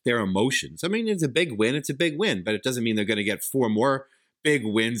players their emotions. I mean, it's a big win. It's a big win, but it doesn't mean they're going to get 4 more big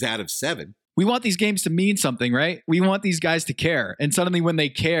wins out of 7. We want these games to mean something, right? We want these guys to care. And suddenly when they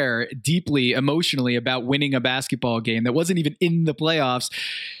care deeply, emotionally about winning a basketball game that wasn't even in the playoffs,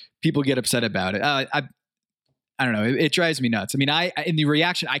 people get upset about it. I don't know. It drives me nuts. I mean, in the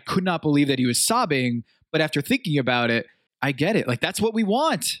reaction, I could not believe that he was sobbing, but after thinking about it, I get it. Like, that's what we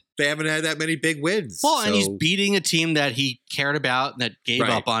want. They haven't had that many big wins. Well, and he's beating a team that he cared about that gave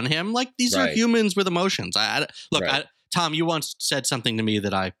up on him. Like, these are humans with emotions. Tom, you once said something to me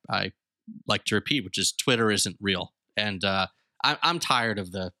that I like to repeat, which is Twitter isn't real. And I'm tired of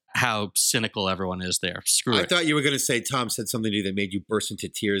how cynical everyone is there. Screw it. I thought you were going to say Tom said something to you that made you burst into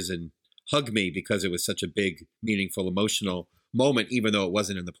tears and hug me because it was such a big, meaningful, emotional moment, even though it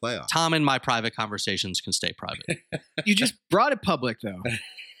wasn't in the playoffs. Tom and my private conversations can stay private. You just brought it public, though.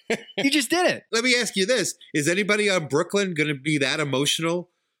 You just did it. Let me ask you this. Is anybody on Brooklyn going to be that emotional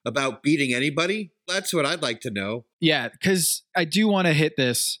about beating anybody? That's what I'd like to know. Yeah, because I do want to hit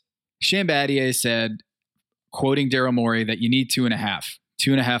this. Shane Battier said, quoting Daryl Morey, that you need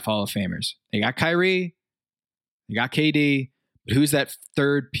 2.5 Hall of Famers. They got Kyrie, they got KD, but who's that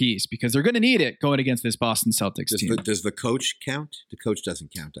third piece? Because they're going to need it going against this Boston Celtics team. Does the coach count? The coach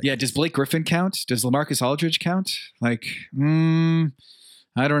doesn't count. Yeah, does Blake Griffin count? Does LaMarcus Aldridge count? Like,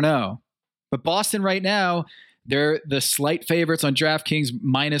 I don't know. But Boston right now, they're the slight favorites on DraftKings,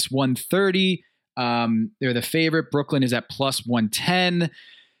 minus 130. They're the favorite. Brooklyn is at plus 110.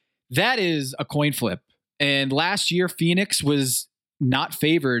 That is a coin flip. And last year, Phoenix was not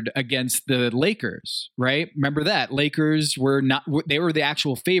favored against the Lakers, right? Remember that. Lakers were not, they were the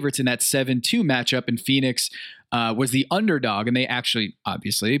actual favorites in that 7-2 matchup, and Phoenix was the underdog, and they actually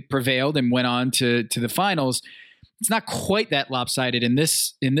obviously prevailed and went on to the finals. It's not quite that lopsided in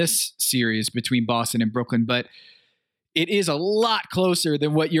this series between Boston and Brooklyn, but it is a lot closer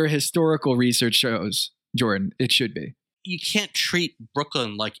than what your historical research shows, Jordan. It should be. You can't treat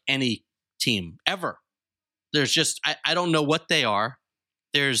Brooklyn like any team ever. There's just, I don't know what they are.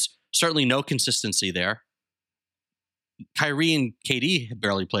 There's certainly no consistency there. Kyrie and KD have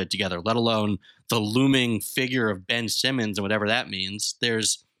barely played together, let alone the looming figure of Ben Simmons and whatever that means.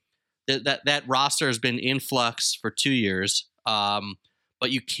 There's that roster has been in flux for 2 years,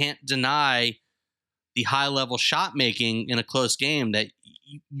 but you can't deny the high-level shot making in a close game that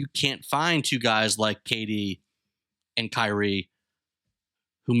you can't find two guys like KD and Kyrie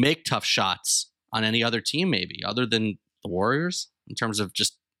who make tough shots on any other team, maybe, other than the Warriors, in terms of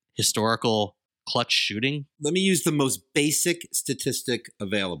just historical clutch shooting. Let me use the most basic statistic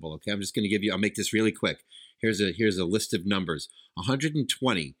available. Okay, I'm just going to give you, I'll make this really quick. Here's a list of numbers.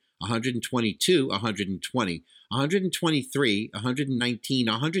 120, 122, 120, 123, 119,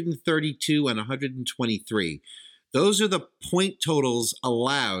 132, and 123. Those are the point totals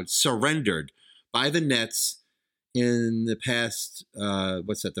allowed, surrendered by the Nets in the past,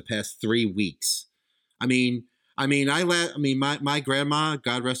 the past 3 weeks. My grandma,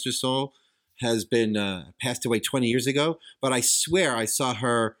 God rest her soul, has been passed away 20 years ago, but I swear I saw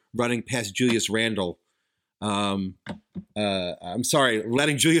her running past Julius Randle. Letting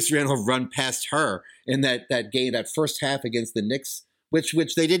Julius Randle run past her in that game, that first half against the Knicks, which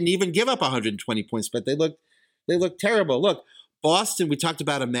they didn't even give up 120 points, but they looked terrible. Look, Boston, we talked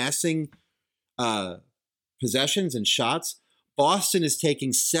about amassing possessions and shots. Boston is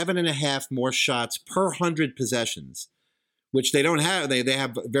taking 7.5 more shots per 100 possessions, which they don't have. They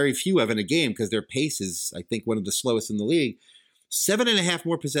have very few of in a game because their pace is, I think, one of the slowest in the league. 7.5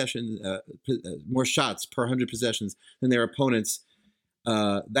 more possessions, more shots per 100 possessions than their opponents.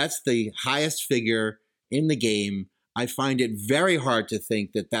 That's the highest figure in the game. I find it very hard to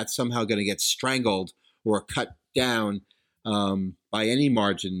think that that's somehow going to get strangled or cut down by any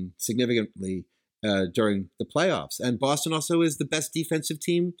margin significantly during the playoffs. And Boston also is the best defensive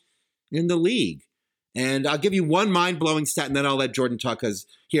team in the league. And I'll give you one mind-blowing stat, and then I'll let Jordan talk, because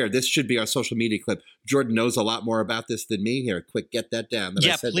here, this should be our social media clip. Jordan knows a lot more about this than me. Here, quick, get that down.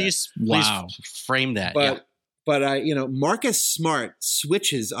 Please frame that. But Marcus Smart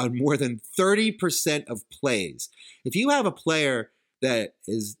switches on more than 30% of plays. If you have a player that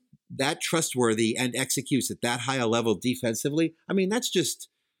is that trustworthy and executes at that high a level defensively, that's just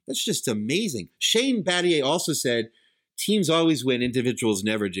amazing. Shane Battier also said, teams always win, individuals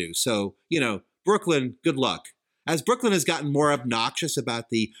never do. So, Brooklyn, good luck. As Brooklyn has gotten more obnoxious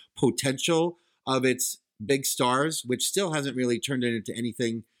about the potential of its big stars, which still hasn't really turned into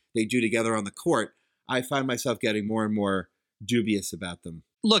anything they do together on the court, I find myself getting more and more dubious about them.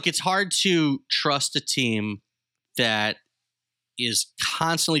 Look, it's hard to trust a team that is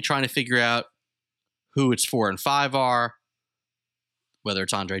constantly trying to figure out who its 4 and 5 are, whether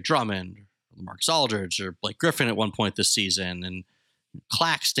it's Andre Drummond, or Marcus Aldridge, or Blake Griffin at one point this season, and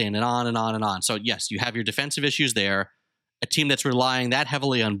Claxton, and on and on and on. So yes, you have your defensive issues there. A team that's relying that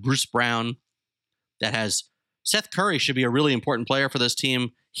heavily on Bruce Brown, that has Seth Curry should be a really important player for this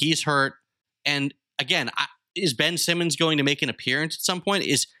team. He's hurt. And again, is Ben Simmons going to make an appearance at some point?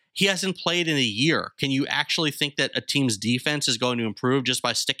 He hasn't played in a year. Can you actually think that a team's defense is going to improve just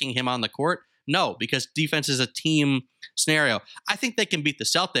by sticking him on the court? No, because defense is a team scenario. I think they can beat the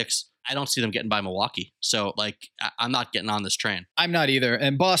Celtics. I don't see them getting by Milwaukee. So, I'm not getting on this train. I'm not either.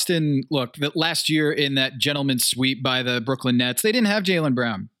 And Boston, look, last year in that gentleman's sweep by the Brooklyn Nets, they didn't have Jaylen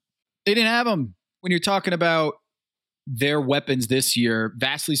Brown. They didn't have him. When you're talking about their weapons this year,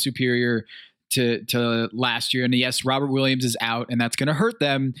 vastly superior to last year. And yes, Robert Williams is out, and that's going to hurt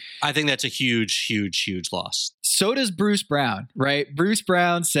them. I think that's a huge, huge, huge loss. So does Bruce Brown, right? Bruce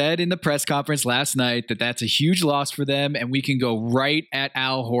Brown said in the press conference last night that that's a huge loss for them, and we can go right at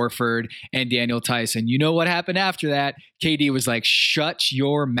Al Horford and Daniel Tyson. You know what happened after that? KD was like, shut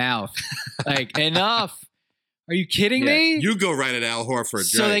your mouth. Enough. Are you kidding me? You go right at Al Horford.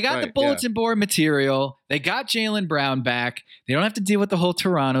 So they got the bulletin board material. They got Jaylen Brown back. They don't have to deal with the whole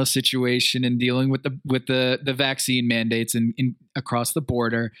Toronto situation and dealing with the vaccine mandates in across the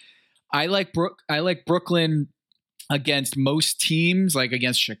border. I like Brooklyn against most teams, like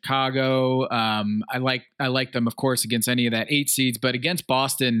against Chicago. I like them, of course, against any of that 8 seeds, but against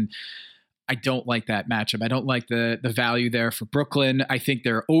Boston, I don't like that matchup. I don't like the value there for Brooklyn. I think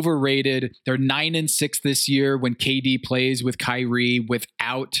they're overrated. They're 9-6 this year when KD plays with Kyrie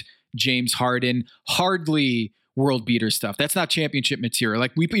without James Harden. Hardly world beater stuff. That's not championship material.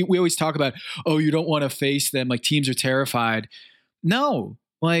 Like we always talk about, oh, you don't want to face them. Like teams are terrified. No,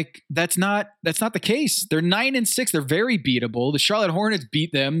 like that's not the case. They're 9-6. They're very beatable. The Charlotte Hornets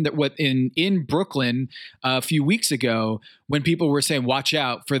beat them in Brooklyn a few weeks ago when people were saying, watch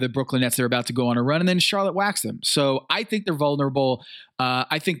out for the Brooklyn Nets. They're about to go on a run, and then Charlotte waxed them. So I think they're vulnerable.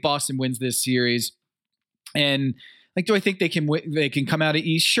 I think Boston wins this series. And do I think they can come out of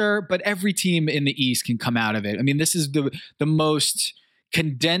East? Sure, but every team in the East can come out of it. I mean, this is the most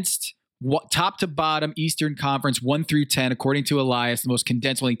condensed top to bottom Eastern Conference 1 through 10, according to Elias, the most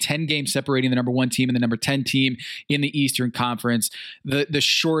condensed, only 10 games separating the number 1 team and the number 10 team in the Eastern Conference, the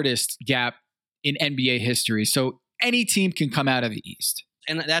shortest gap in NBA history. So any team can come out of the East.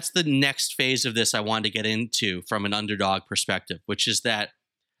 And that's the next phase of this I wanted to get into from an underdog perspective, which is that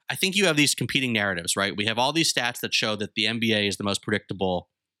I think you have these competing narratives, right? We have all these stats that show that the NBA is the most predictable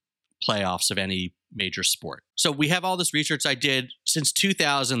playoffs of any major sport. So we have all this research I did. Since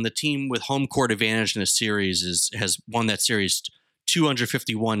 2000, the team with home court advantage in a series has won that series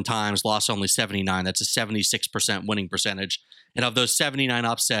 251 times, lost only 79. That's a 76% winning percentage. And of those 79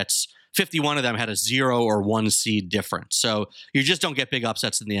 upsets, 51 of them had a 0 or 1 seed difference. So you just don't get big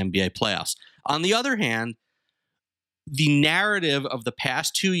upsets in the NBA playoffs. On the other hand, the narrative of the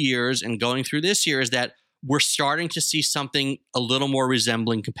past 2 years and going through this year is that we're starting to see something a little more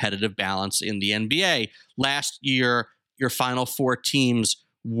resembling competitive balance in the NBA. Last year, your final 4 teams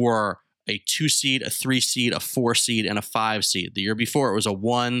were a 2 seed, a 3 seed, a 4 seed, and a 5 seed. The year before, it was a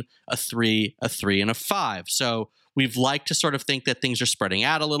 1, a 3, a 3, and a 5. So we've liked to sort of think that things are spreading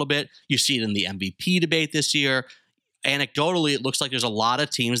out a little bit. You see it in the MVP debate this year. Anecdotally, it looks like there's a lot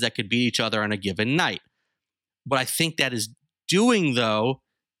of teams that could beat each other on a given night. What I think that is doing, though,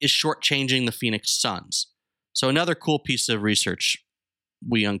 is shortchanging the Phoenix Suns. So another cool piece of research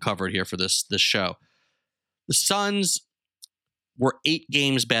we uncovered here for this show. The Suns were 8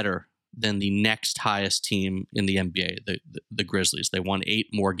 games better than the next highest team in the NBA, the Grizzlies. They won 8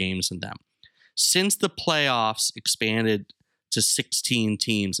 more games than them. Since the playoffs expanded to 16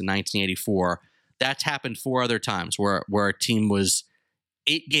 teams in 1984, that's happened 4 other times where a team was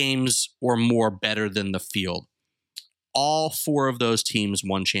 8 games or more better than the field. All 4 of those teams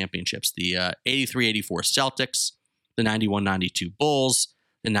won championships. The 83-84 Celtics, the 91-92 Bulls,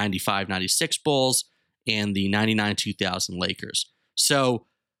 the 95-96 Bulls, and the 99-2000 Lakers. So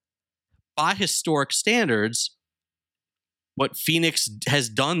by historic standards, what Phoenix has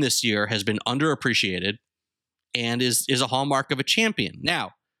done this year has been underappreciated and is a hallmark of a champion.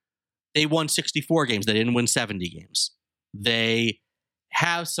 Now, they won 64 games. They didn't win 70 games. They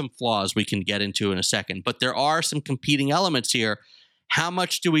have some flaws we can get into in a second, but there are some competing elements here. How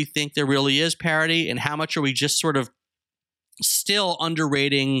much do we think there really is parity, and how much are we just sort of still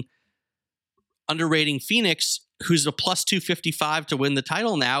underrating Phoenix, who's a plus 255 to win the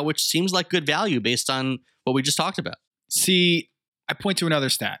title now, which seems like good value based on what we just talked about? See, I point to another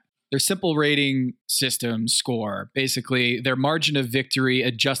stat. Their simple rating system score, basically their margin of victory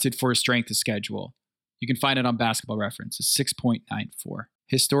adjusted for strength of schedule. You can find it on Basketball Reference. It's 6.94.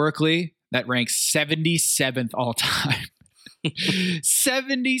 Historically, that ranks 77th all time.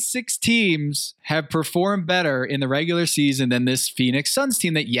 76 teams have performed better in the regular season than this Phoenix Suns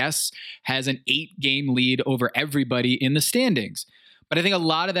team that, yes, has an 8-game lead over everybody in the standings. But I think a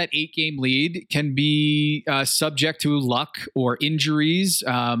lot of that 8-game lead can be subject to luck or injuries.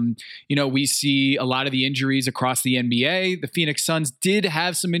 We see a lot of the injuries across the NBA. The Phoenix Suns did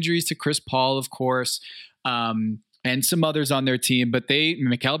have some injuries to Chris Paul, of course, and some others on their team. But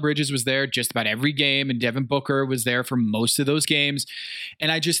Mikal Bridges was there just about every game, and Devin Booker was there for most of those games.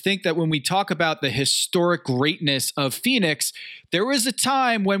 And I just think that when we talk about the historic greatness of Phoenix, there was a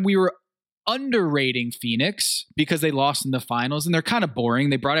time when we were underrating Phoenix because they lost in the finals, and they're kind of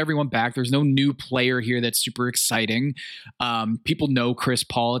boring. They brought everyone back. There's no new player here that's super exciting. People know Chris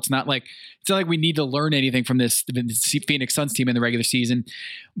Paul. It's not like we need to learn anything from this Phoenix Suns team in the regular season.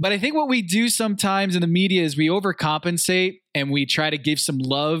 But I think what we do sometimes in the media is we overcompensate and we try to give some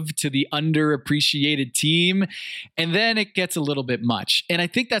love to the underappreciated team, and then it gets a little bit much. And I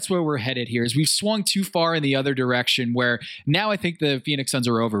think that's where we're headed here, is we've swung too far in the other direction, where now I think the Phoenix Suns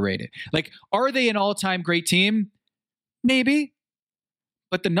are overrated. Like, are they an all-time great team? Maybe.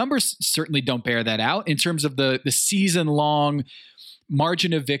 But the numbers certainly don't bear that out in terms of the season-long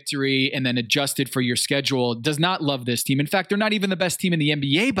margin of victory and then adjusted for your schedule. Does not love this team. In fact, they're not even the best team in the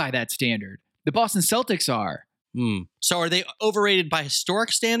NBA by that standard. The Boston Celtics are. So are they overrated by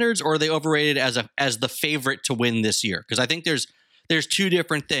historic standards, or are they overrated as the favorite to win this year? Because I think there's two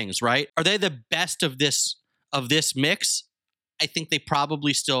different things, right? Are they the best of this mix? I think they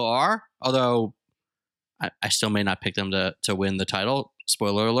probably still are, although I still may not pick them to win the title.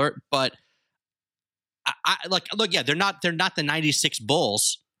 Spoiler alert. But they're not the 96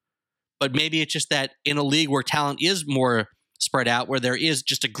 Bulls, but maybe it's just that in a league where talent is more spread out, where there is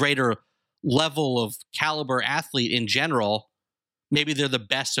just a greater level of caliber athlete in general, maybe they're the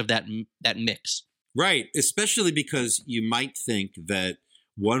best of that mix. Right. Especially because you might think that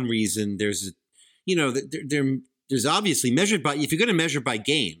one reason there's obviously measured by, if you're going to measure by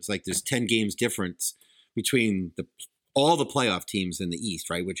games, like there's 10 games difference between all the playoff teams in the East,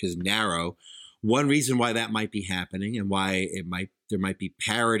 right, which is narrow. One reason why that might be happening and why there might be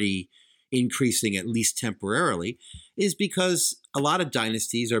parity increasing at least temporarily is because a lot of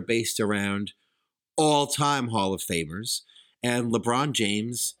dynasties are based around all-time Hall of Famers, and LeBron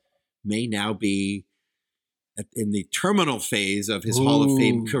James may now be in the terminal phase of his Hall of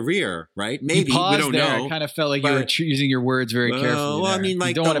Fame career, right? Maybe, we don't know. I kind of felt like you were choosing your words very carefully. Well, I mean,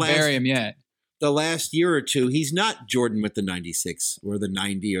 like, you don't want to bury him yet. The last year or two, he's not Jordan with the 96 or the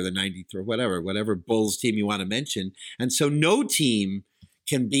 90 or the 93, whatever Bulls team you want to mention. And so no team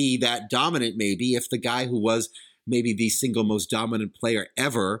can be that dominant, maybe, if the guy who was maybe the single most dominant player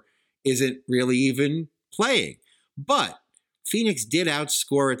ever isn't really even playing. But Phoenix did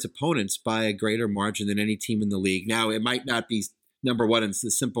outscore its opponents by a greater margin than any team in the league. Now, it might not be number one in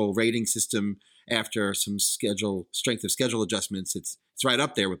the simple rating system after some strength of schedule adjustments. It's right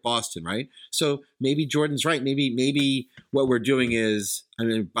up there with Boston, right? So maybe Jordan's right. Maybe what we're doing is,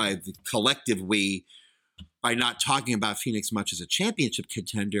 by the collective we, by not talking about Phoenix much as a championship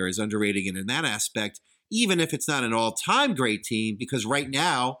contender, is underrating it in that aspect, even if it's not an all-time great team, because right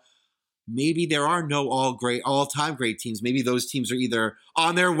now, maybe there are no all-time great teams. Maybe those teams are either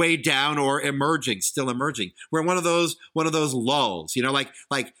on their way down or still emerging. We're in one of those lulls,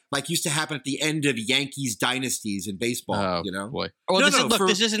 like used to happen at the end of Yankees dynasties in baseball. Boy. Well,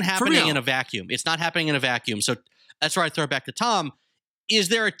 this isn't happening in a vacuum. It's not happening in a vacuum. So that's where I throw it back to Tom. Is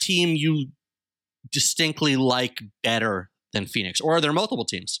there a team you distinctly like better than Phoenix, or are there multiple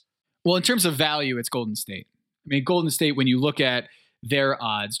teams? Well, in terms of value, it's Golden State. I mean, Golden State, when you look at their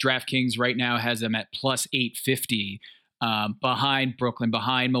odds, DraftKings right now has them at plus 850, behind Brooklyn,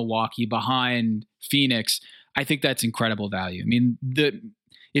 behind Milwaukee, behind Phoenix. I think that's incredible value. I mean,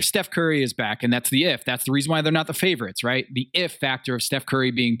 if Steph Curry is back, and that's the reason why they're not the favorites, right? The if factor of Steph Curry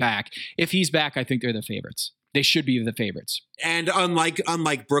being back. If he's back, I think they're the favorites. They should be the favorites. And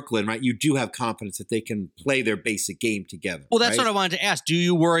unlike Brooklyn, right, you do have confidence that they can play their basic game together. Well, that's what I wanted to ask. Do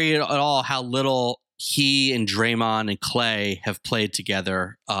you worry at all how little he and Draymond and Clay have played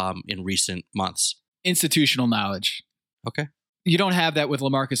together in recent months? Institutional knowledge. Okay. You don't have that with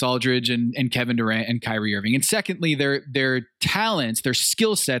LaMarcus Aldridge and Kevin Durant and Kyrie Irving. And secondly, their talents, their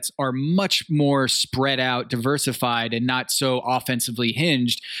skill sets are much more spread out, diversified, and not so offensively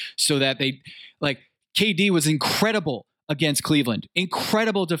hinged, so that they, like, KD was incredible against Cleveland,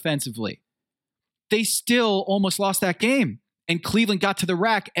 incredible defensively. They still almost lost that game. And Cleveland got to the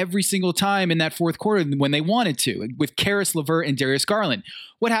rack every single time in that fourth quarter when they wanted to, with Karis LeVert and Darius Garland.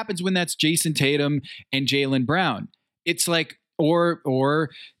 What happens when that's Jason Tatum and Jaylen Brown? It's like, or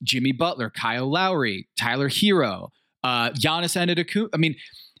Jimmy Butler, Kyle Lowry, Tyler Hero, Giannis Antetokounmpo. I mean,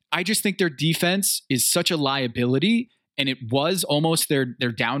 I just think their defense is such a liability. and it was almost their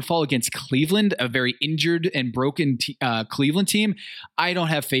downfall against Cleveland, a very injured and broken Cleveland team. I don't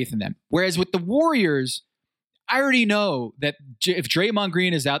have faith in them. Whereas with the Warriors, I already know that if Draymond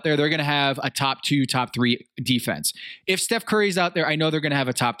Green is out there, they're going to have a top 2, top 3 defense. If Steph Curry's out there, I know they're going to have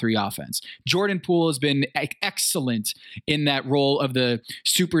a top 3 offense. Jordan Poole has been excellent in that role of the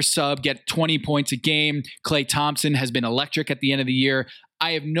super sub, get 20 points a game. Klay Thompson has been electric at the end of the year.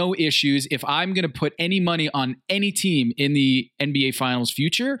 I have no issues. If I'm going to put any money on any team in the NBA Finals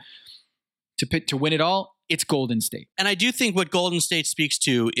future to win it all, it's Golden State. And I do think what Golden State speaks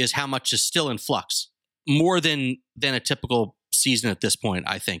to is how much is still in flux. More than a typical season at this point,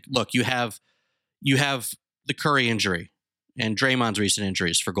 I think. Look, you have the Curry injury and Draymond's recent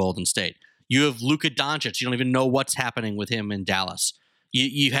injuries for Golden State. You have Luka Doncic. You don't even know what's happening with him in Dallas.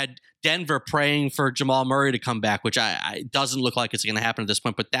 You had Denver praying for Jamal Murray to come back, which I doesn't look like it's going to happen at this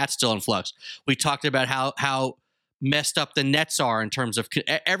point, but that's still in flux. We talked about how messed up the Nets are in terms of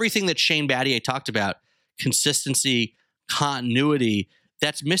everything that Shane Battier talked about, consistency, continuity.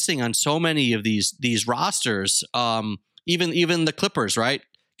 That's missing on so many of these rosters. Even the Clippers, right?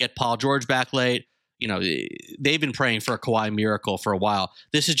 Get Paul George back late. You know, they've been praying for a Kawhi miracle for a while.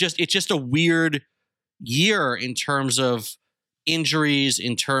 It's just a weird year in terms of injuries,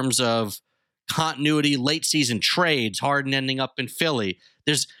 in terms of continuity, late season trades, Harden ending up in Philly.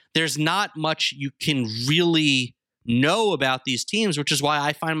 There's not much you can really know about these teams, which is why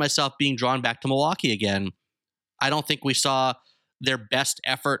I find myself being drawn back to Milwaukee again. I don't think we saw their best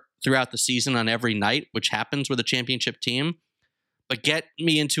effort throughout the season on every night, which happens with a championship team. But get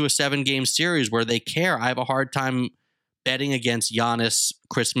me into a 7-game series where they care. I have a hard time betting against Giannis,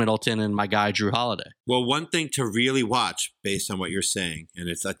 Chris Middleton, and my guy Drew Holiday. Well, one thing to really watch based on what you're saying, and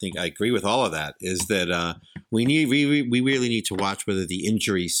I think I agree with all of that, is that we really need to watch whether the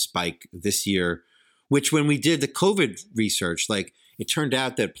injury spike this year, which when we did the COVID research, like it turned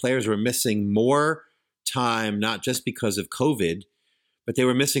out that players were missing more time, not just because of COVID, but they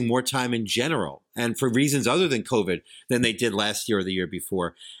were missing more time in general and for reasons other than COVID than they did last year or the year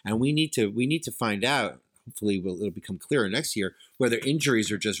before. And we need to find out, hopefully it'll become clearer next year, whether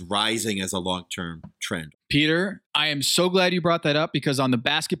injuries are just rising as a long-term trend. Peter, I am so glad you brought that up because on the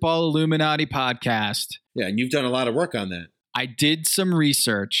Basketball Illuminati podcast. Yeah, and you've done a lot of work on that. I did some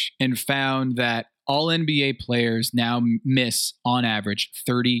research and found that all NBA players now miss on average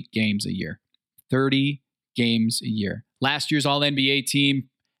 30 games a year. 30 games a year. Last year's All-NBA team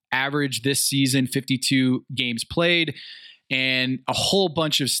averaged this season 52 games played, and a whole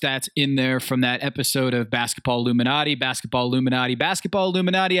bunch of stats in there from that episode of Basketball Illuminati. Basketball Illuminati. Basketball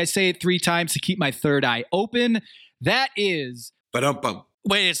Illuminati. I say it 3 times to keep my third eye open. That is... Ba-dum-bum.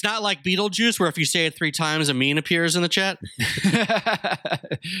 Wait, it's not like Beetlejuice where if you say it 3 times, a meme appears in the chat?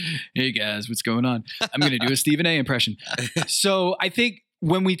 Hey guys, what's going on? I'm going to do a Stephen A. impression. So I think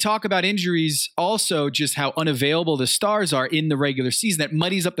when we talk about injuries, also just how unavailable the stars are in the regular season, that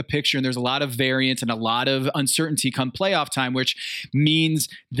muddies up the picture, and there's a lot of variance and a lot of uncertainty come playoff time, which means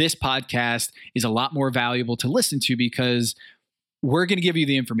this podcast is a lot more valuable to listen to because we're going to give you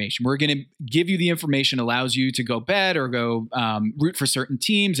the information. We're going to give you the information allows you to go bet or go root for certain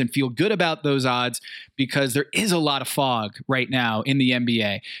teams and feel good about those odds because there is a lot of fog right now in the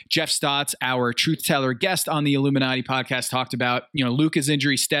NBA. Jeff Stotts, our truth teller guest on the Illuminati podcast, talked about, Luka's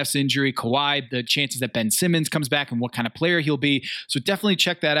injury, Steph's injury, Kawhi, the chances that Ben Simmons comes back and what kind of player he'll be. So definitely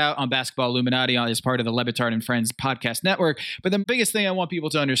check that out on Basketball Illuminati as part of the Le Batard and Friends podcast network. But the biggest thing I want people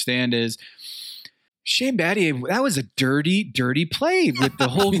to understand is Shane Battier, that was a dirty, dirty play with the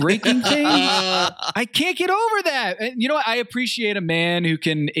whole raking thing. I can't get over that. And I appreciate a man who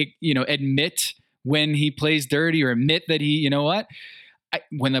can, admit when he plays dirty or admit that he,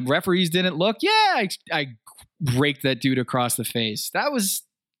 when the referees didn't look, I raked that dude across the face. That was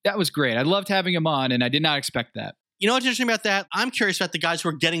great. I loved having him on, and I did not expect that. You know what's interesting about that? I'm curious about the guys who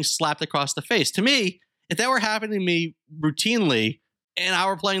are getting slapped across the face. To me, if that were happening to me routinely, and I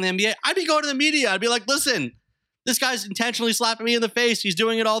were playing the NBA, I'd be going to the media. I'd be like, listen, this guy's intentionally slapping me in the face. He's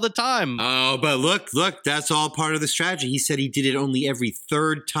doing it all the time. Oh, but look, that's all part of the strategy. He said he did it only every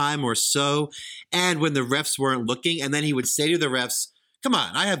 3rd time or so. And when the refs weren't looking, and then he would say to the refs, come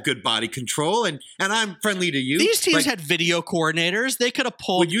on, I have good body control, and I'm friendly to you. These teams had video coordinators. They could have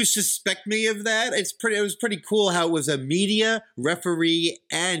pulled. Would you suspect me of that? It was pretty cool how it was a media, referee,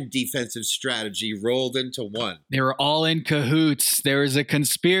 and defensive strategy rolled into one. They were all in cahoots. There was a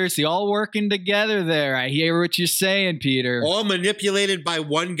conspiracy, all working together there. I hear what you're saying, Peter. All manipulated by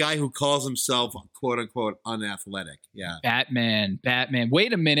one guy who calls himself, quote unquote, unathletic. Yeah. Batman.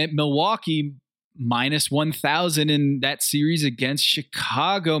 Wait a minute. Milwaukee minus 1,000 in that series against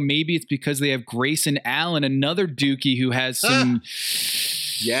Chicago. Maybe it's because they have Grayson Allen, another Dookie who has some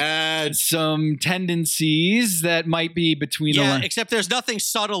tendencies that might be between the lines. Except there's nothing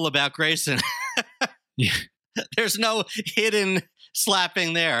subtle about Grayson. Yeah. There's no hidden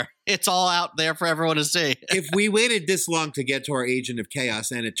slapping there. It's all out there for everyone to see. If we waited this long to get to our agent of chaos,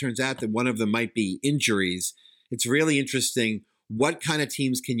 and it turns out that one of them might be injuries, it's really interesting. What kind of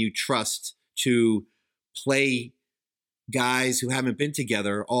teams can you trust to play guys who haven't been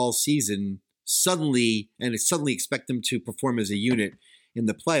together all season suddenly expect them to perform as a unit in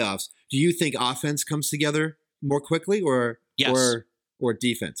the playoffs? Do you think offense comes together more quickly or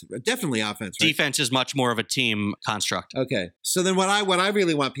defense? Definitely offense, right? Defense is much more of a team construct. Okay. So then what I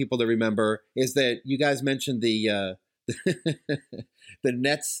really want people to remember is that you guys mentioned the the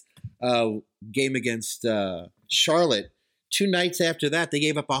Nets game against Charlotte. 2 nights after that, they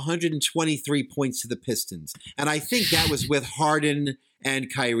gave up 123 points to the Pistons. And I think that was with Harden and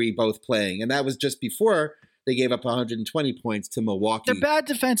Kyrie both playing. And that was just before they gave up 120 points to Milwaukee. They're bad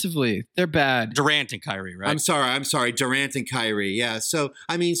defensively. They're bad. Durant and Kyrie, right? I'm sorry. Durant and Kyrie. Yeah. So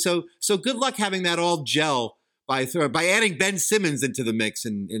good luck having that all gel by adding Ben Simmons into the mix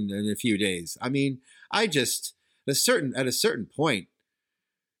in a few days. I mean, at a certain point,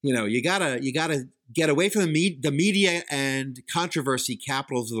 you gotta get away from the media and controversy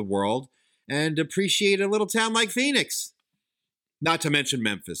capitals of the world and appreciate a little town like Phoenix. Not to mention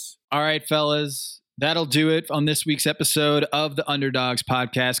Memphis. All right, fellas. That'll do it on this week's episode of the Underdogs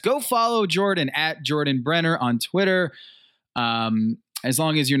podcast. Go follow Jordan at Jordan Brenner on Twitter. As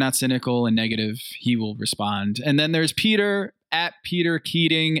long as you're not cynical and negative, he will respond. And then there's Peter at Peter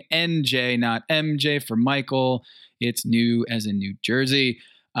Keating, NJ, not MJ for Michael. It's new as in New Jersey.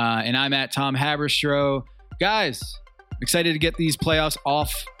 And I'm at Tom Haberstroh. Guys, excited to get these playoffs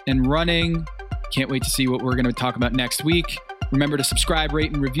off and running. Can't wait to see what we're going to talk about next week. Remember to subscribe,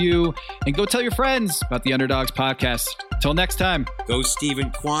 rate, and review, and go tell your friends about the Underdogs podcast. Till next time. Go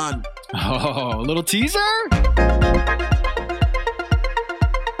Stephen Kwan. Oh, a little teaser?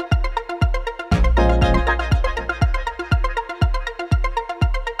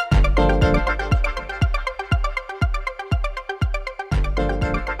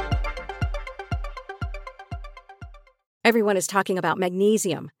 Everyone is talking about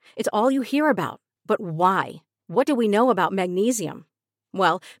magnesium. It's all you hear about. But why? What do we know about magnesium?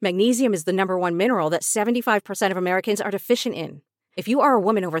 Well, magnesium is the number one mineral that 75% of Americans are deficient in. If you are a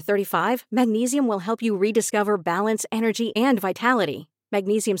woman over 35, magnesium will help you rediscover balance, energy, and vitality.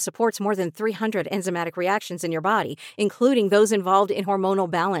 Magnesium supports more than 300 enzymatic reactions in your body, including those involved in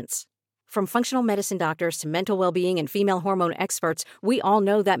hormonal balance. From functional medicine doctors to mental well-being and female hormone experts, we all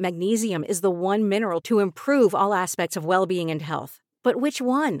know that magnesium is the one mineral to improve all aspects of well-being and health. But which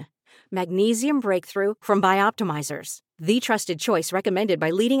one? Magnesium Breakthrough from Bioptimizers, the trusted choice recommended by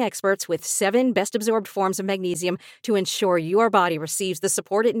leading experts with 7 best-absorbed forms of magnesium to ensure your body receives the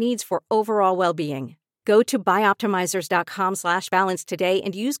support it needs for overall well-being. Go to bioptimizers.com/balance today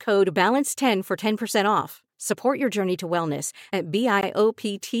and use code BALANCE10 for 10% off. Support your journey to wellness at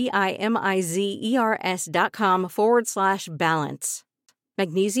bioptimizers.com/balance.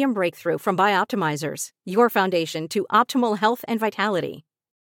 Magnesium Breakthrough from Bioptimizers, your foundation to optimal health and vitality.